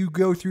this. And you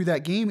go through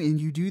that game and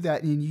you do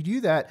that and you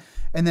do that.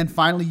 And then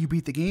finally you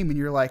beat the game and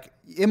you're like,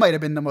 it might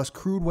have been the most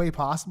crude way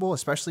possible,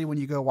 especially when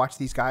you go watch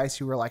these guys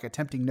who are like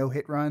attempting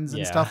no-hit runs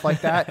and stuff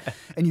like that.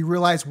 And you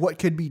realize what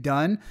could be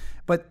done.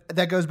 But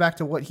that goes back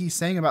to what he's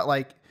saying about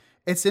like,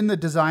 it's in the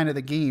design of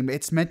the game.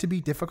 It's meant to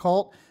be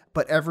difficult,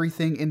 but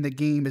everything in the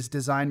game is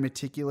designed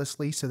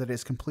meticulously so that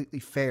it's completely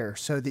fair.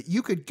 So that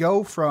you could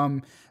go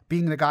from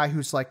being the guy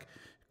who's like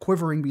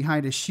quivering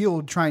behind his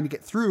shield trying to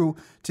get through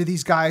to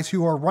these guys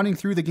who are running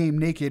through the game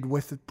naked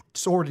with a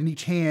sword in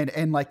each hand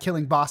and like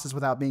killing bosses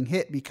without being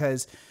hit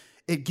because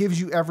it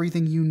gives you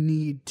everything you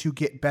need to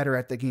get better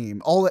at the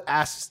game. All it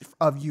asks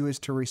of you is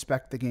to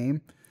respect the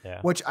game,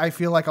 which I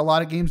feel like a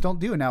lot of games don't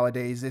do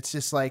nowadays. It's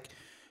just like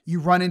you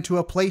run into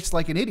a place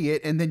like an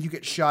idiot and then you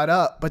get shot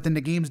up, but then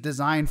the game's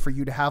designed for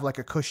you to have like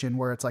a cushion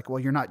where it's like, well,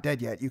 you're not dead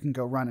yet. You can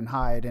go run and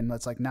hide. And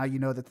it's like, now you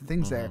know that the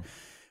thing's there.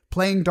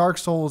 Playing Dark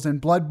Souls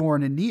and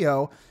Bloodborne and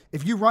Neo,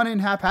 if you run in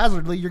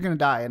haphazardly, you're going to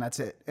die and that's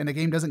it. And the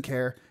game doesn't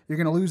care. You're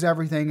going to lose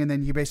everything and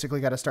then you basically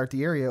got to start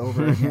the area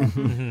over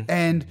again.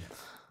 And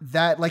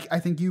that, like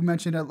I think you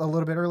mentioned a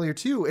little bit earlier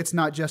too, it's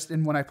not just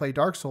in when I play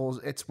Dark Souls,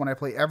 it's when I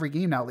play every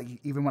game now, like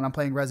even when I'm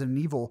playing Resident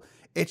Evil,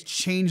 it's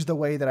changed the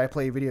way that I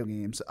play video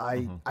games.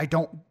 I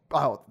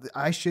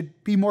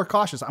should be more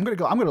cautious. I'm going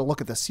to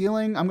look at the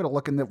ceiling. I'm going to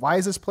look in why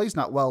is this place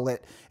not well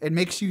lit? It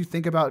makes you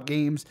think about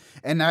games.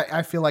 And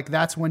I feel like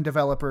that's when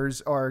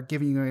developers are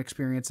giving you an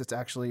experience that's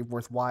actually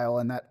worthwhile.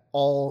 And that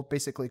all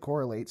basically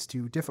correlates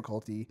to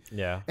difficulty.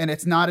 Yeah. And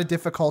it's not a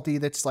difficulty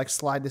that's like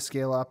slide the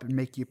scale up and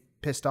make you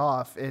pissed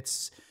off.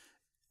 It's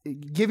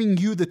giving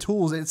you the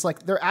tools. It's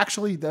like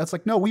that's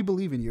like, no, we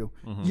believe in you.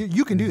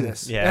 You can do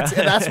this. Yeah.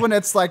 That's when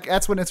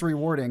it's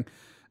rewarding.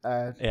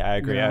 Yeah, I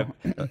agree.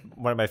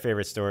 One of my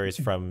favorite stories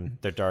from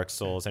the Dark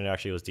Souls, and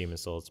actually it was Demon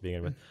Souls to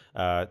begin with.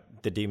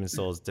 The Demon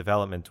Souls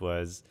development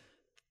was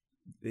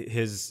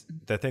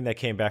the thing that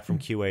came back from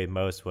QA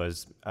most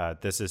was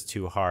this is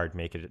too hard.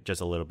 Make it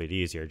just a little bit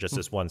easier, just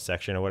this one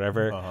section or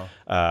whatever.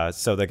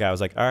 So the guy was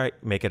like, all right,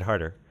 make it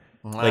harder.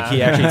 Like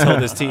he actually told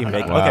his team,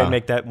 okay,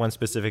 make that one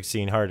specific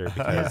scene harder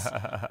because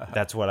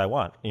that's what I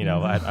want. You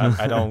know,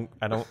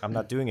 I'm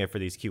not doing it for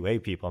these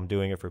QA people. I'm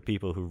doing it for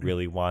people who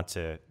really want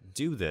to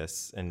do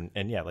this. And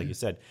yeah, like you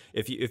said,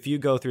 if you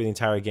go through the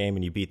entire game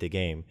and you beat the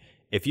game,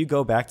 if you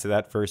go back to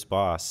that first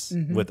boss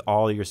with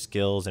all your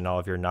skills and all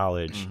of your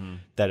knowledge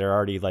that are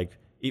already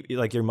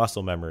like your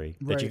muscle memory,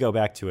 that you go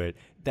back to it,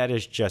 that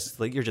is just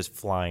like you're just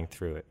flying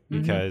through it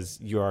because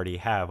you already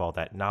have all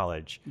that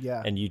knowledge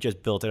and you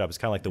just built it up. It's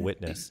kind of like The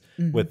Witness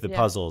with the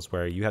puzzles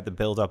where you have to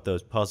build up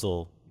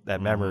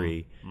that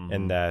memory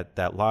and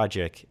that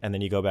logic, and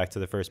then you go back to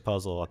the first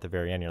puzzle at the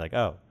very end. You're like,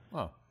 oh,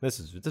 this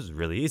is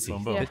really easy.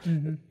 Boom,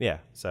 boom. Yeah.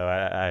 So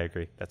I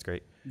agree. That's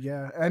great.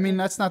 Yeah. I mean,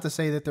 that's not to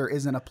say that there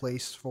isn't a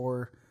place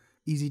for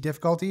easy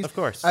difficulties. Of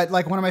course.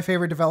 Like one of my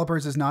favorite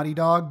developers is Naughty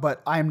Dog,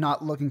 but I'm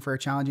not looking for a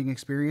challenging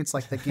experience.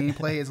 Like the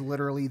gameplay is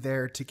literally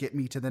there to get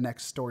me to the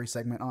next story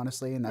segment,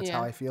 honestly. And that's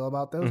how I feel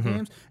about those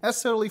games. That's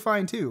totally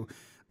fine too.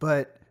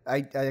 But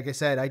like I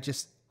said, I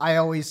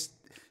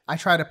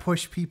try to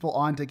push people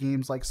onto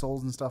games like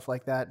Souls and stuff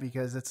like that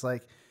because it's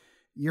like,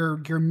 you're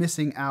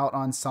missing out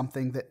on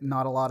something that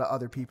not a lot of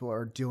other people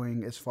are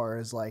doing as far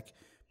as like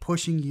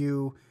pushing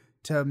you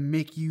to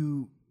make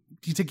you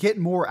to get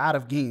more out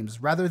of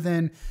games rather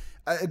than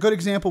a good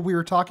example we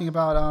were talking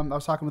about. I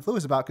was talking with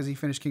Lewis about because he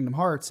finished Kingdom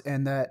Hearts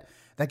and that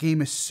game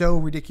is so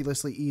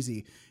ridiculously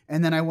easy.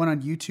 And then I went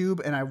on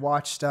YouTube and I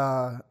watched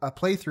a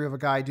playthrough of a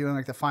guy doing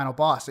like the final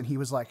boss. And he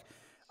was like,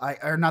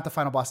 or not the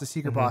final boss, the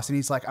secret boss. And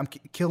he's like, I'm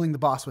killing the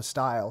boss with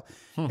style.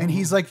 And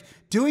he's like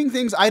doing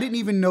things I didn't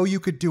even know you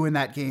could do in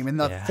that game. And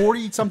the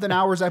 40 something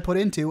hours I put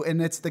into,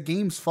 and it's the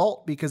game's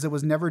fault because it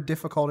was never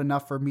difficult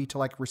enough for me to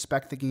like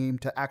respect the game,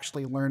 to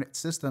actually learn its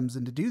systems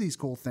and to do these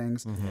cool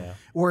things.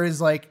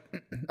 Whereas like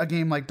a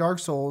game like Dark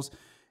Souls,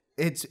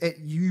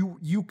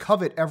 you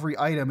covet every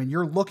item and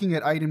you're looking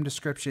at item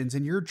descriptions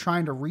and you're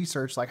trying to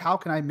research like, how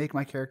can I make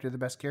my character the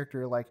best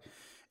character? Like,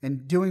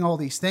 and doing all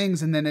these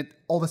things, and then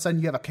all of a sudden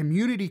you have a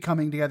community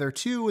coming together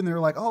too, and they're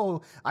like,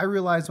 oh, I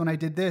realized when I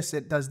did this,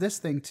 it does this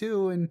thing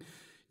too, and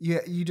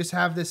you just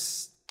have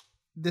this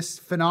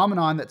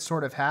phenomenon that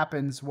sort of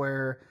happens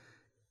where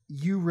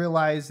you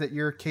realize that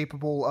you're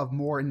capable of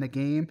more in the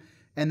game,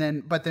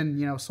 but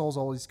then Souls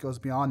always goes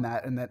beyond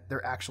that, and that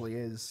there actually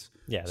is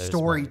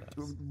story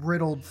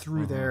riddled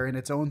through there in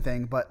its own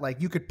thing. But like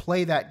you could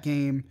play that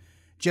game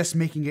just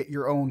making it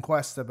your own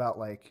quest about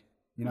like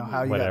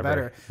how you got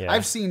better. Yeah.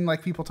 I've seen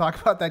like people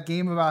talk about that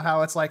game about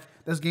how it's like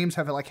those games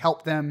have like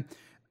helped them.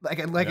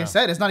 Like I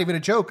said, it's not even a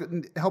joke,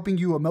 helping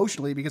you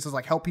emotionally, because it's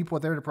like help people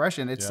with their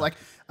depression. It's like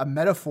a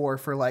metaphor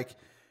for like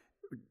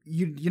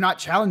you're not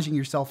challenging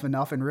yourself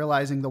enough and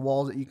realizing the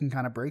walls that you can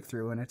kind of break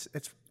through. And it's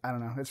I don't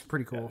know, it's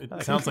pretty cool.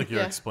 It sounds like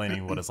you're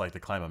explaining what it's like to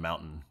climb a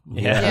mountain,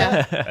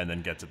 and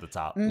then get to the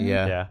top.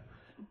 Yeah.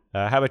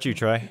 How about you,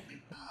 Troy?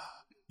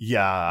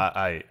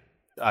 Yeah,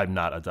 I'm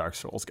not a Dark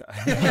Souls guy.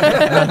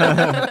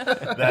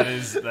 that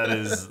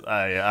is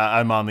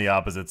I'm on the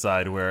opposite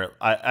side, where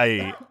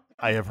I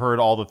have heard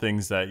all the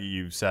things that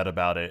you've said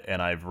about it,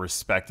 and I've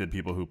respected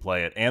people who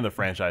play it and the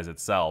franchise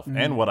itself,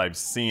 and what I've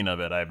seen of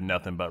it, I have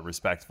nothing but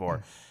respect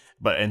for.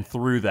 And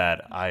through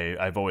that,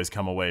 I've always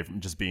come away from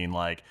just being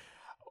like,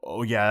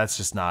 oh yeah, that's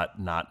just not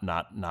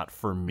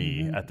for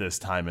me at this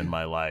time in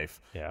my life.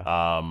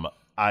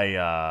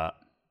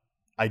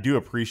 I do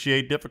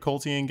appreciate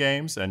difficulty in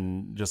games,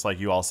 and just like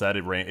you all said,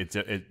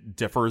 it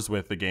differs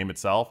with the game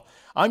itself.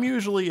 I'm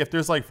usually, if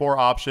there's like 4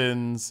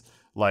 options,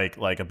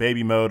 like a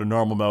baby mode, a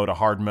normal mode, a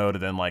hard mode,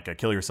 and then like a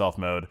kill yourself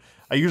mode,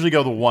 I usually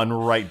go the one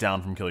right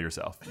down from kill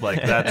yourself.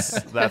 Like that's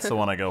the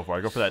one I go for.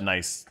 I go for that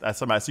nice.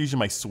 That's usually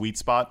my sweet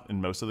spot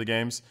in most of the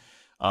games.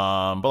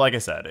 But like I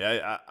said,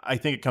 I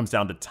think it comes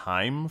down to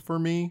time for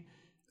me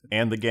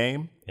and the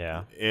game.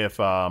 Yeah. If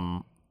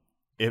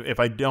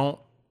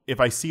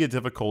I see a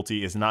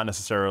difficulty is not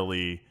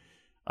necessarily,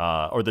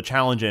 or the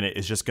challenge in it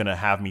is just going to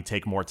have me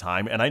take more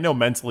time, and I know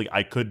mentally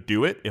I could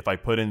do it if I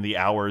put in the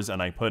hours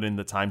and I put in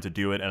the time to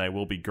do it, and I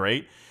will be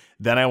great,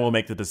 then I will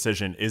make the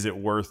decision, is it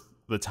worth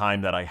the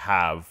time that I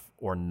have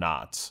or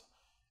not?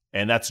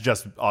 And that's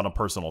just on a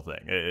personal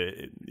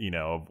thing,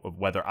 of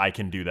whether I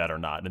can do that or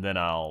not, and then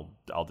I'll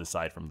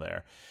decide from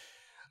there.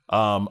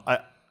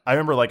 I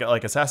remember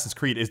like Assassin's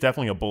Creed is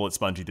definitely a bullet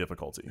spongy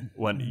difficulty.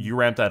 When you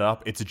ramp that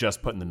up, it's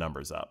just putting the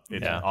numbers up.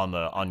 It's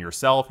on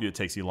yourself, it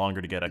takes you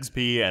longer to get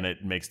XP, and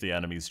it makes the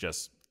enemies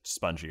just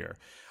spongier.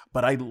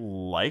 But I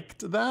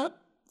liked that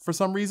for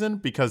some reason,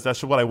 because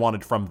that's what I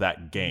wanted from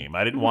that game.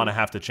 I didn't want to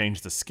have to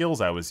change the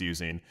skills I was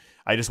using.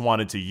 I just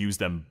wanted to use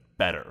them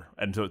better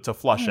and to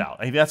flush out.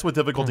 I think that's what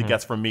difficulty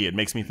gets from me. It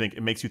makes you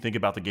think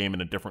about the game in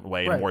a different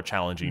way, in a more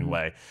challenging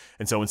way.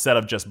 And so instead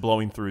of just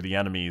blowing through the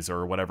enemies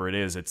or whatever it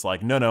is, it's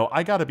like, no,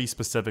 I got to be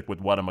specific with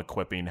what I'm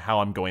equipping,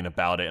 how I'm going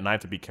about it, and I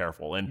have to be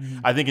careful.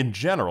 And I think in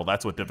general,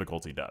 that's what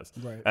difficulty does.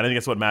 Right. And I think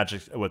that's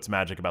what's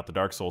magic about the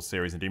Dark Souls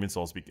series and Demon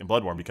Souls and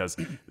Bloodborne, because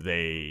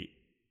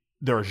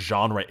they're a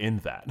genre in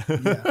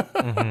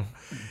that.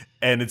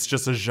 And it's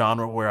just a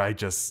genre where I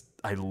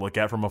look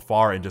at from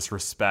afar and just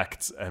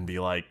respect and be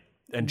like,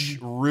 and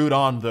root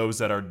on those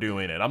that are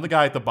doing it. I'm the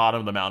guy at the bottom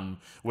of the mountain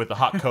with the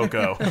hot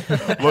cocoa.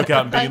 Look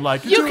out and being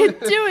like, you can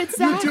do it,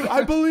 Zach.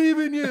 I believe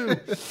in you.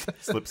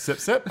 Slip, sip,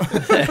 sip.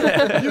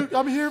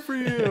 I'm here for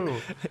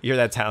you. You're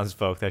that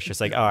townsfolk that's just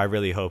like, oh, I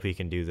really hope he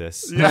can do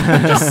this. Yeah.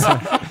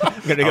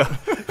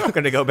 I'm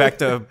gonna go back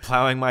to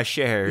plowing my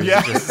shares.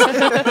 Yeah.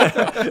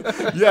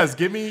 Yes,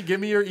 give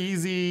me your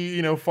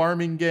easy,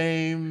 farming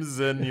games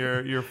and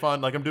your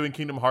fun. Like I'm doing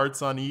Kingdom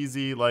Hearts on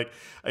easy. Like,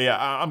 yeah,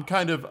 I'm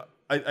kind of.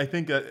 I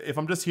think if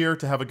I'm just here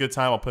to have a good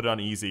time, I'll put it on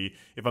easy.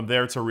 If I'm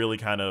there to really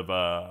kind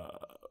of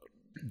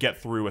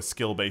get through a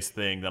skill-based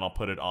thing, then I'll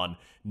put it on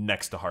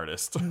next to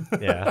hardest.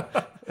 Yeah.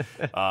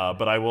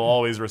 But I will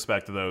always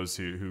respect those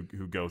who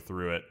go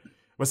through it.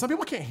 But some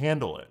people can't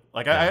handle it.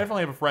 Like I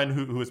definitely have a friend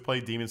who has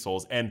played Demon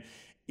Souls, and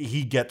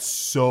he gets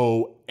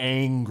so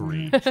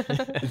angry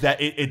that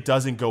it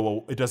doesn't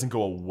go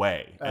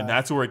away, and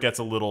that's where it gets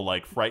a little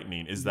like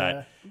frightening. Is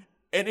that.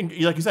 And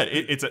like you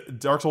said,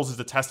 Dark Souls is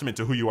a testament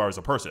to who you are as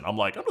a person. I'm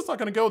like, I'm just not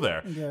going to go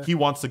there. Yeah. He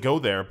wants to go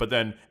there, but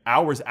then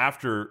hours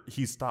after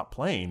he stopped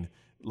playing,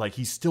 like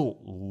he's still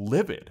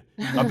livid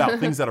about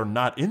things that are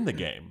not in the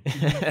game.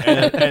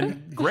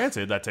 And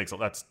granted,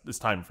 it's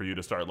time for you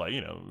to start like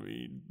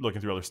looking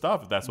through other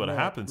stuff if that's what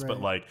happens. Right.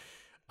 But like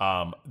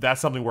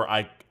that's something where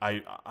I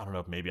don't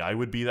know if maybe I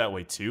would be that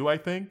way too. I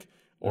think,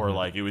 or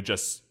like it would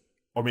just,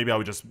 or maybe I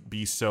would just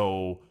be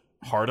so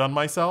hard on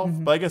myself.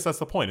 But I guess that's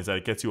the point, is that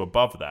it gets you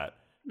above that.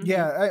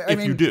 Yeah, I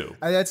mean, you do,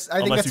 I think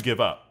unless you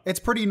give up. It's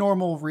pretty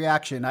normal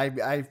reaction.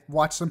 I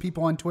watched some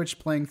people on Twitch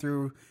playing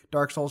through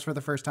Dark Souls for the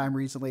first time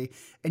recently,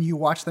 and you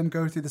watch them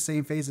go through the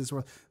same phases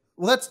where,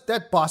 well,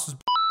 that boss was.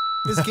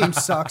 This game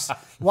sucks.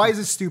 Why is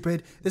it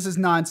stupid? This is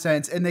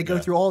nonsense. And they go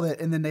through all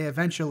that, and then they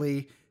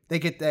eventually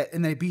get that,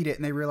 and they beat it,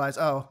 and they realize,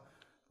 oh,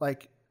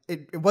 like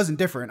it wasn't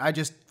different. I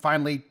just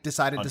finally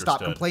decided to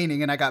stop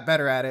complaining, and I got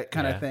better at it,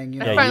 kind of thing.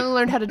 I finally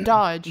learned how to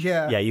dodge.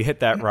 Yeah, you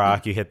hit that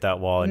rock, you hit that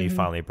wall, and you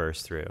finally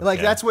burst through.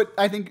 Like that's what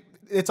I think.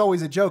 it's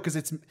always a joke because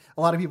it's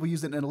a lot of people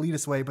use it in an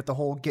elitist way, but the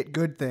whole get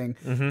good thing.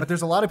 But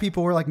there's a lot of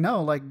people who are like,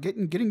 no, like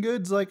getting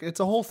good's like it's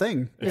a whole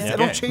thing.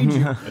 It'll change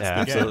you. Yeah,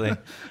 absolutely.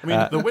 I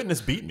mean, The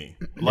Witness beat me.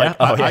 Like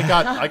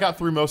I got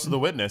through most of The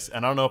Witness,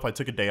 and I don't know if I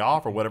took a day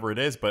off or whatever it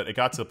is, but it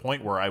got to the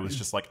point where I was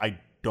just like, I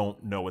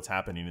don't know what's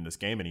happening in this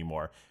game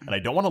anymore, and I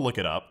don't want to look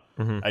it up.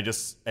 I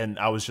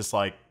was just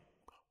like,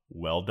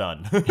 well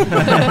done. Good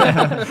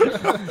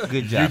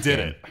job. You did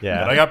it.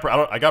 Yeah. And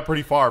I got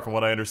pretty far from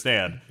what I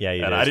understand. Yeah,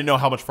 you and did. I didn't know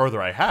how much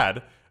further I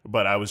had,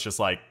 but I was just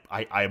like,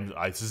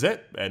 this is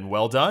it, and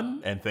well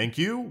done, and thank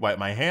you. Wipe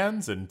my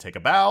hands and take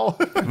a bow,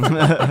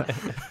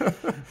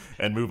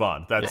 and move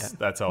on.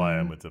 That's how I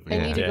am with the I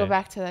need to go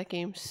back to that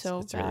game so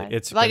it's really- bad.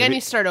 it's like gonna I be-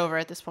 need to start over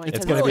at this point. It's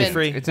 'cause going to be been-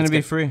 free. It's going to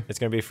be free. It's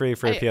going to be free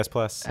for PS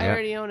Plus. I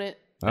already own it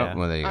Oh, Yeah.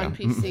 well, there you on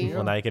go. PC.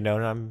 Well, now you can know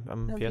it on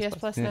on PS, PS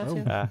Plus now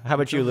too. How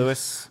about you,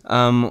 Lewis?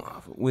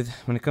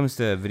 When it comes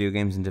to video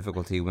games and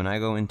difficulty, when I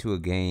go into a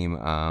game,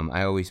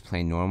 I always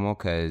play normal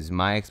because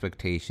my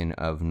expectation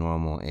of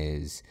normal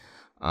is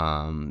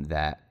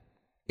that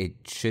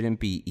it shouldn't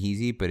be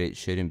easy, but it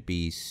shouldn't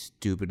be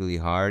stupidly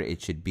hard.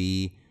 It should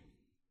be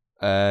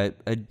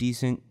a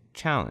decent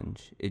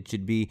challenge. It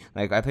should be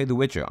like I played The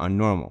Witcher on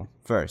normal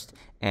first,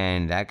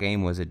 and that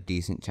game was a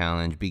decent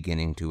challenge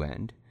beginning to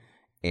end.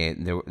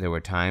 There were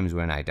times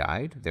when I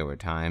died. There were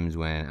times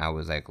when I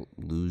was like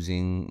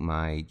losing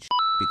my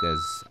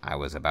because I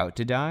was about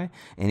to die,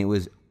 and it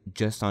was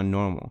just on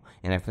normal.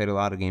 And I've played a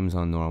lot of games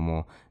on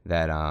normal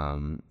that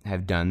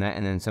have done that,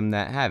 and then some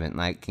that haven't,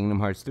 like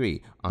Kingdom Hearts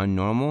 3 on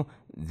normal.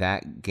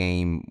 That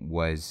game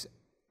was,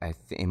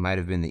 it might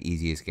have been the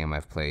easiest game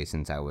I've played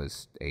since I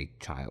was a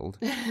child.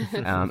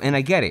 And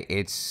I get it.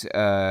 It's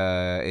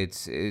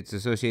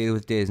associated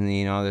with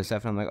Disney and all this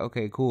stuff. And I'm like,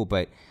 okay, cool.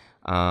 But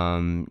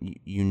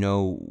you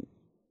know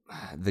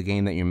the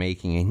game that you're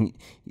making, and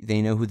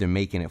they know who they're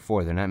making it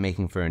for. They're not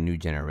making for a new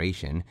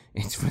generation.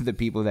 It's for the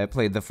people that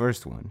played the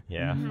first one.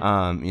 Yeah.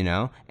 You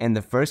know, and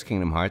the first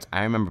Kingdom Hearts,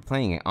 I remember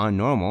playing it on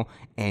normal,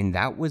 and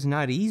that was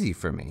not easy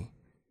for me.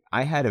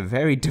 I had a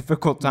very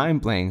difficult time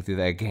playing through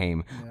that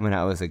game when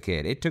I was a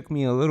kid. It took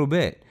me a little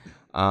bit,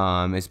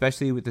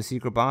 especially with the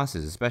secret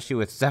bosses, especially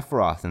with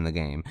Sephiroth in the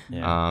game.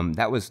 Yeah.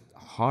 That was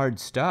hard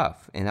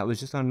stuff, and that was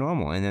just on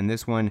normal. And then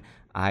this one,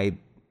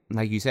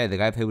 like you said, the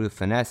guy played with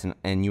finesse,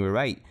 and you were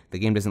right. The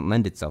game doesn't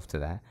lend itself to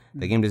that.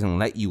 The game doesn't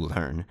let you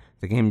learn.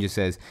 The game just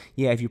says,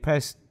 yeah, if you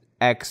press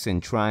X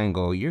and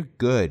triangle, you're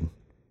good.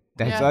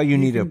 That's all you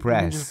need to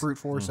press. You can just brute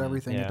force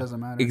everything. Yeah. It doesn't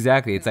matter.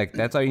 Exactly. It's like,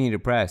 that's all you need to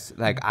press.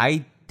 Like,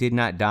 I did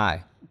not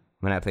die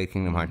when I played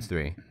Kingdom Hearts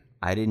 3.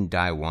 I didn't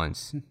die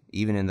once,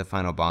 even in the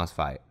final boss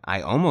fight.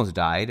 I almost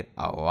died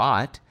a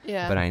lot,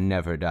 but I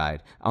never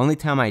died. Only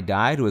time I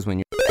died was when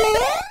you...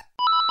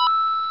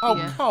 Oh,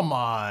 Yeah. come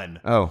on.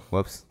 Oh,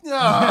 whoops.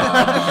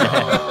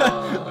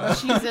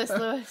 Jesus,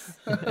 Lewis.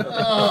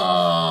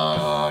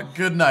 Oh,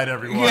 good night,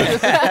 everyone.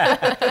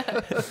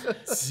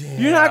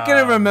 You're not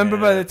going to remember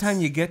by the time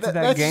you get to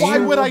that game? Why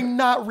would I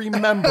not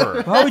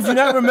remember? Why would you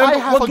not remember? I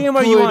have What a game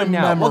are you good on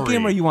now? What memory.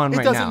 game are you on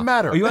right now? It doesn't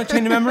matter. Are you on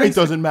Chain of Memories? It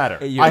doesn't matter.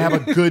 I have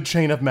a good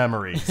chain of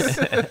memories.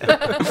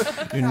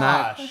 You're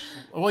not. Gosh.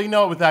 Well, you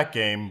know, with that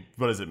game,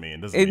 what does it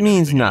mean? Doesn't It mean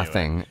means anything anyway.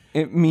 nothing.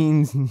 It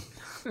means...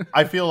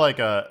 I feel like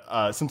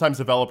sometimes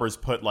developers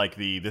put like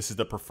this is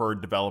the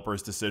preferred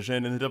developer's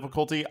decision in the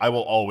difficulty. I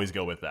will always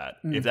go with that.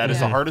 If that is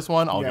the hardest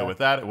one, I'll go with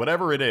that.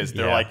 Whatever it is,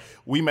 they're like,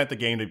 we meant the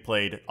game to be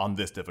played on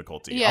this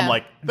difficulty. Yeah. I'm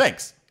like,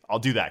 thanks, I'll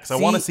do that because I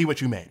want to see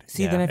what you made.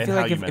 See, then I And feel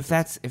how like you if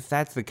meant if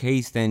that's the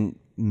case, then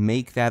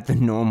make that the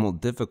normal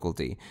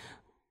difficulty.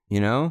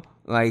 You know,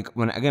 like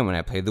when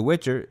I played The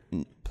Witcher,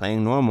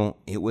 playing normal,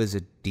 it was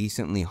a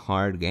decently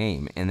hard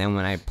game, and then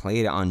when I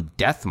played it on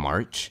Death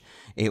March,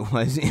 it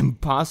was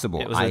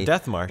impossible. It was a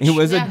death march. It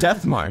was Yeah. a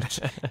death march.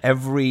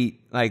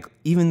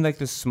 Even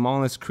the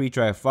smallest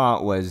creature I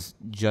fought was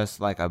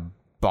just like a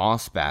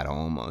boss battle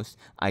almost.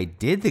 I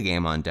did the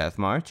game on Death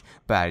March,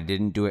 but I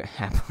didn't do it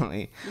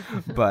happily.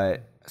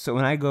 So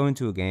when I go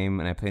into a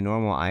game and I play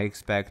normal, I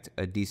expect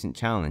a decent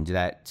challenge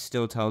that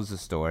still tells the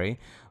story,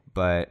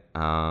 but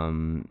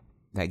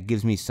that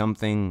gives me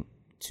something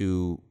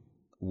to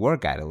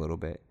work at a little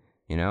bit.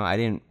 You know, I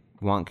didn't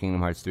want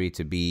Kingdom Hearts 3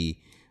 to be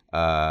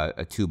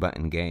a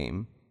 2-button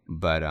game,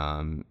 but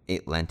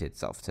it lent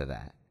itself to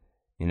that.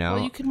 You know?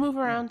 Well, you could move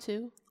around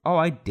too. Oh,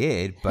 I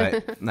did,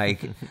 but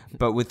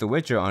but with The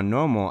Witcher on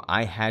normal,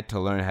 I had to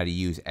learn how to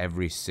use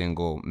every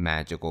single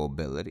magical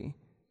ability.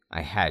 I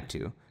had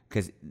to,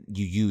 because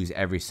you use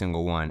every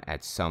single one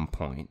at some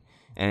point,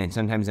 and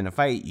sometimes in a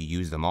fight, you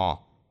use them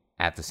all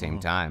at the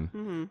same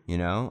time. You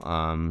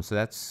know, so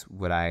that's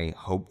what I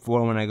hope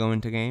for when I go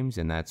into games,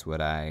 and that's what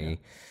I.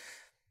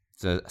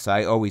 So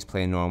I always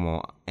play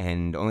normal,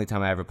 and the only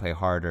time I ever play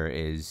harder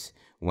is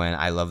when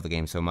I love the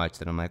game so much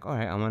that I'm like, all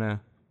right, I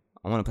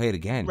want to play it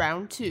again.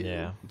 Round 2.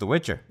 Yeah. The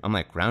Witcher. I'm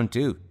like, round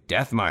 2,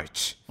 Death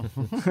March.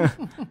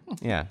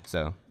 Yeah,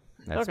 so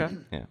that's Okay.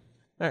 yeah.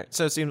 All right.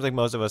 So it seems like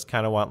most of us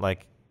kind of want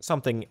like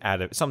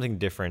something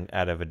different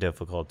out of a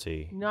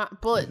difficulty,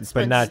 Not bullets,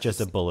 but not just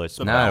a bullet.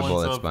 The Not a balance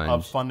bullet of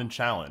sponge. fun and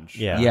challenge.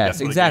 Yeah. Yes, That's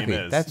what a exactly.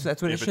 game is.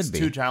 That's what it if should it's be.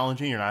 too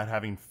challenging, you're not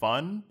having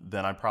fun,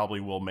 then I probably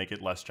will make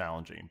it less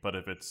challenging. But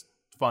if it's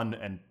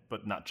fun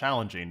but not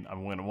challenging,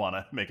 I'm going to want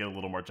to make it a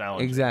little more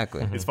challenging.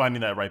 Exactly. It's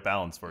finding that right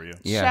balance for you.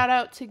 Yeah. Shout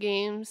out to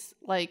games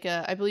like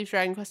I believe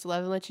Dragon Quest XI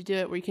lets you do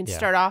it, where you can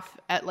start off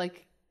at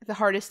like the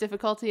hardest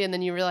difficulty, and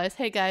then you realize,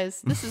 hey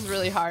guys, this is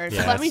really hard.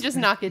 Yeah, Let me just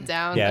knock it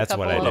down. Yeah, a that's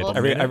what couple I did.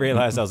 levels. I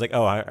realized I was like,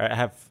 oh,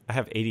 I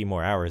have 80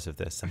 more hours of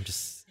this.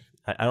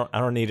 I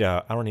don't need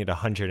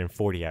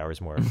 140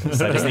 hours more of this.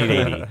 I just need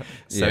 80.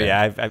 So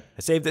Yeah. I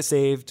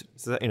saved.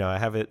 So that, I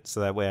have it.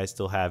 So that way I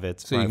still have it.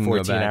 So you I'm can go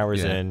 14 back,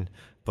 hours yeah. in.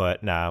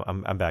 But now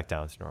I'm back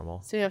down to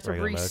normal. So you have to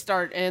regular mode.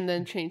 restart and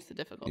then change the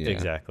difficulty. Yeah,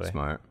 Exactly.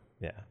 Smart.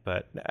 Yeah,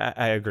 but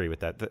I agree with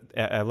that.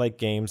 I like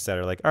games that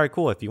are like, all right,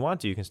 cool. If you want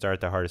to, you can start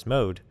at the hardest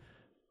mode,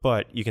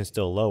 but you can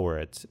still lower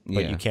it,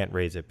 but Yeah. you can't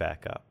raise it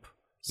back up.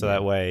 So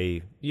that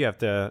way you have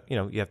to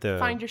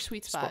Find your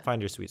sweet spot. Find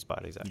your sweet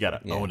spot. Exactly. You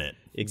got to own it.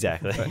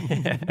 Exactly.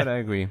 But I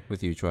agree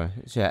with you, Troy.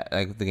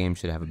 Like the game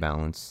should have a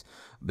balance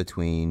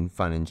between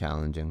fun and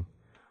challenging.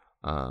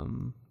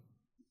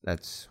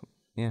 That's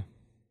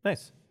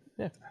Nice.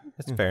 Yeah,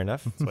 that's fair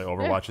enough. That's why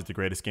Overwatch is the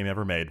greatest game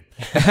ever made.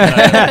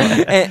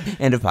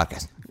 End of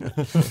podcast.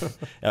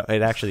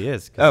 It actually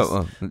is. 'Cause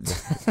Oh,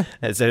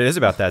 it is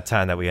about that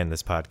time that we end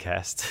this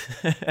podcast.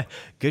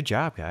 Good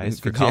job, guys,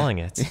 for Good job. calling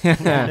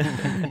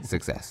it.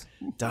 success.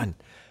 Done.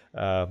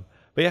 But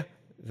yeah,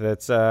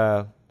 that's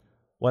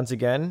once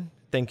again.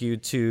 Thank you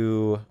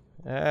to.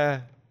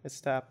 It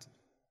stopped.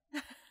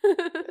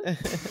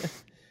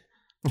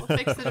 We'll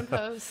fix it in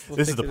post.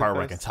 This is the part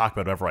where I can talk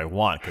about whatever I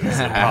want because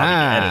it'll probably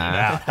get edited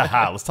out.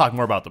 Haha, let's talk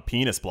more about the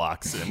penis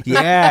blocks. And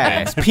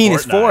Yeah,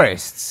 penis Fortnite.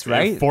 forests,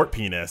 right? Fort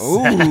penis.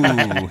 Ooh.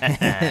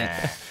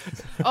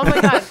 Oh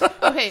my god.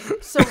 Okay,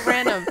 so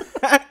random.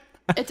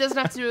 It doesn't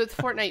have to do with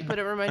Fortnite, but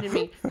it reminded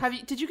me.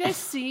 Did you guys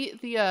see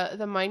the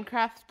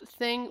Minecraft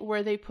thing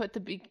where they put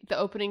the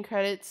opening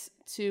credits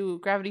to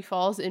Gravity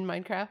Falls in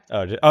Minecraft?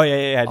 Oh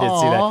yeah, I did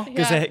see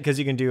that Yeah. because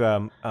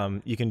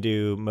you can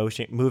do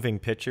moving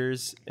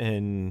pictures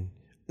in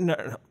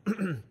no.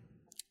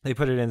 They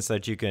put it in so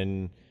that you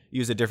can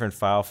use a different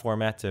file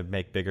format to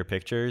make bigger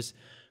pictures,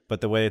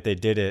 but the way that they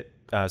did it,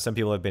 some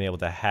people have been able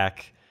to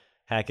hack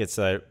it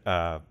so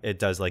that it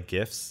does like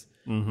GIFs.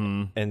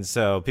 Mm-hmm. And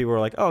so people were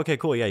like, oh, okay,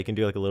 cool. Yeah, you can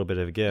do like a little bit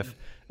of a GIF.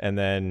 And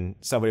then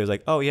somebody was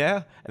like, oh, yeah.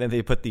 And then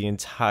they put the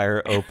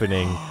entire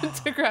opening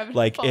To Gravity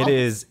like Falls. it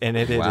is. And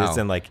it Wow. is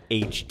in like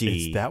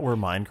HD. Is that where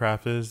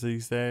Minecraft is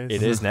these days?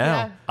 It is now.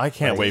 Yeah. I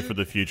can't wait for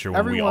the future when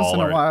Every we once all in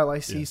are. a while, I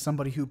see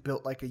somebody who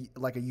built like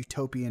a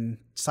utopian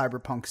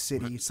cyberpunk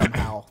city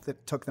somehow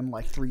that took them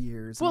like 3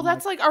 years. Well, And I'm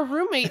that's like our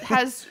roommate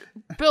has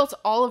built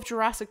all of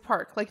Jurassic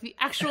Park, like the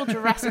actual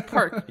Jurassic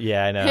Park.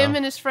 Yeah, I know. Him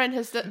and his friend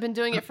has been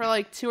doing it for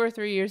like 2 or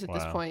 3 years at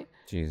this Wow. point.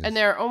 Jesus. And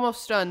they're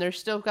almost done. They're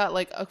still got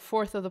like a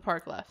fourth of the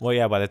park left. Well,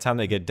 yeah, by the time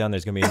they get done,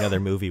 there's going to be another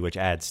movie which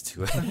adds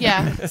to it.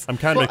 Yeah. I'm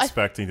kind Well, of I-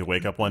 expecting to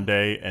wake up one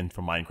day and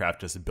for Minecraft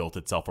just built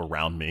itself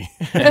around me.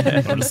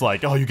 I'm just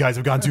like, oh, you guys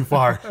have gone too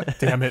far.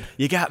 Damn it.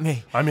 You got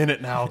me. I'm in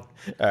it now.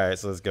 All right,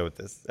 so let's go with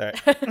this. All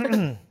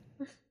right.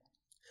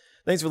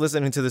 Thanks for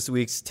listening to this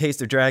week's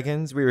Taste of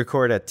Dragons. We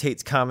record at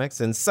Tate's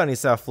Comics in sunny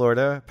South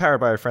Florida, powered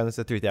by our friends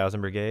at 3000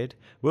 Brigade.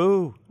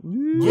 Woo!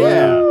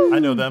 Yeah, I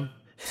know them.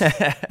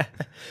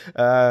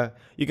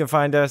 You can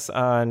find us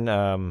on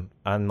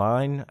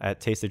online at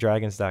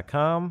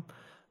tasteofdragons.com.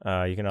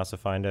 You can also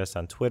find us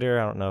on Twitter.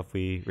 I don't know if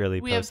we really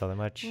post all that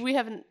much. We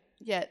haven't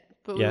yet,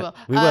 but Yeah, we will.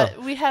 we will.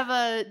 We have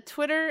a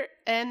Twitter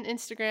and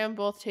Instagram,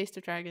 both Taste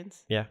of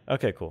Dragons. Yeah.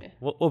 Okay. Cool.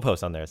 We'll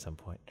post on there at some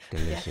point.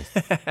 Delicious.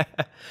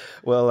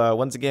 Well,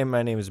 once again,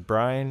 my name is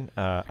Brian.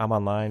 I'm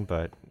online,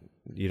 but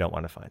you don't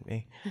want to find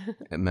me.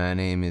 My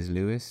name is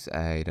Lewis.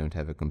 I don't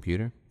have a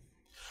computer.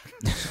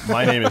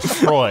 My name is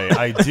Troy.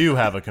 I do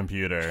have a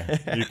computer.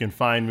 You can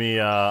find me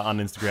on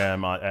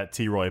Instagram at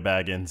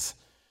TRoyBaggins.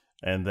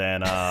 And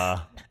then,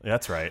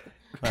 that's right.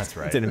 That's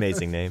right. It's an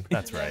amazing name.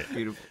 That's right.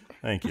 Beautiful.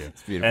 Thank you.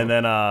 beautiful. And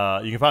then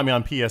you can find me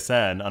on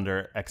PSN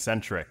under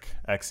Eccentric,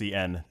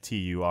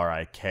 Xenturik.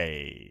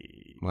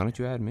 Why don't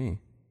you add me?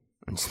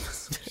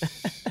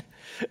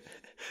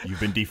 You've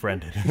been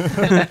defriended.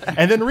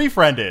 And then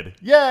refriended.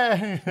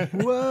 Yay!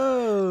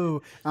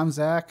 Whoa! I'm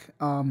Zach.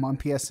 On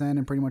PSN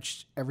and pretty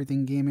much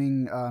everything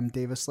gaming.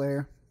 Davis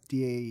Slayer,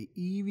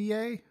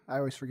 Daeva. I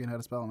always forget how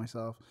to spell it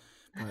myself.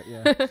 But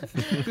yeah,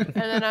 And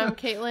then I'm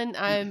Caitlin.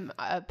 I'm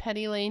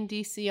Penny Lane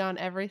DC on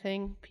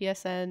everything: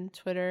 PSN,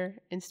 Twitter,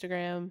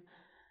 Instagram,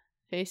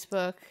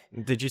 Facebook.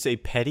 Did you say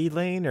Petty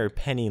Lane or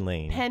Penny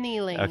Lane? Penny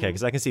Lane. Okay,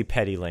 because I can see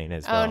Petty Lane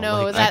as well. Oh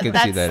no, Like, I can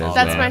see that as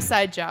that's well. my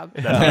side job.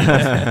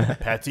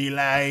 Patty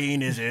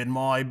Lane is in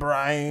my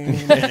brain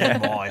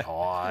and in my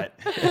heart.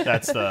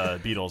 That's the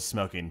Beatles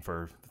smoking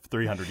for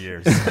 300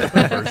 years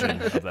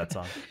version of that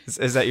song.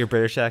 is that your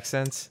British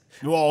accent?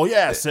 Oh,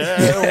 yes.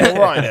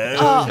 Right.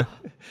 Oh,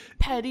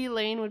 Petty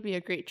Lane would be a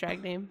great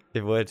drag name.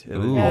 It would. It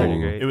would Ooh. be pretty It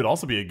great. would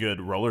also be a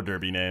good roller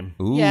derby name.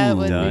 Ooh. Yeah, it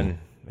would be. Done.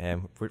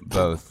 Man,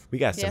 Both. We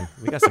got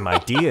some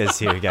ideas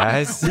here,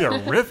 guys. We are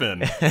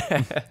riffing.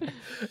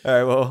 All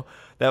right, well,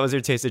 that was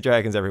your Taste of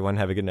Dragons, everyone.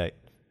 Have a good night.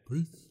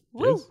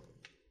 Woo.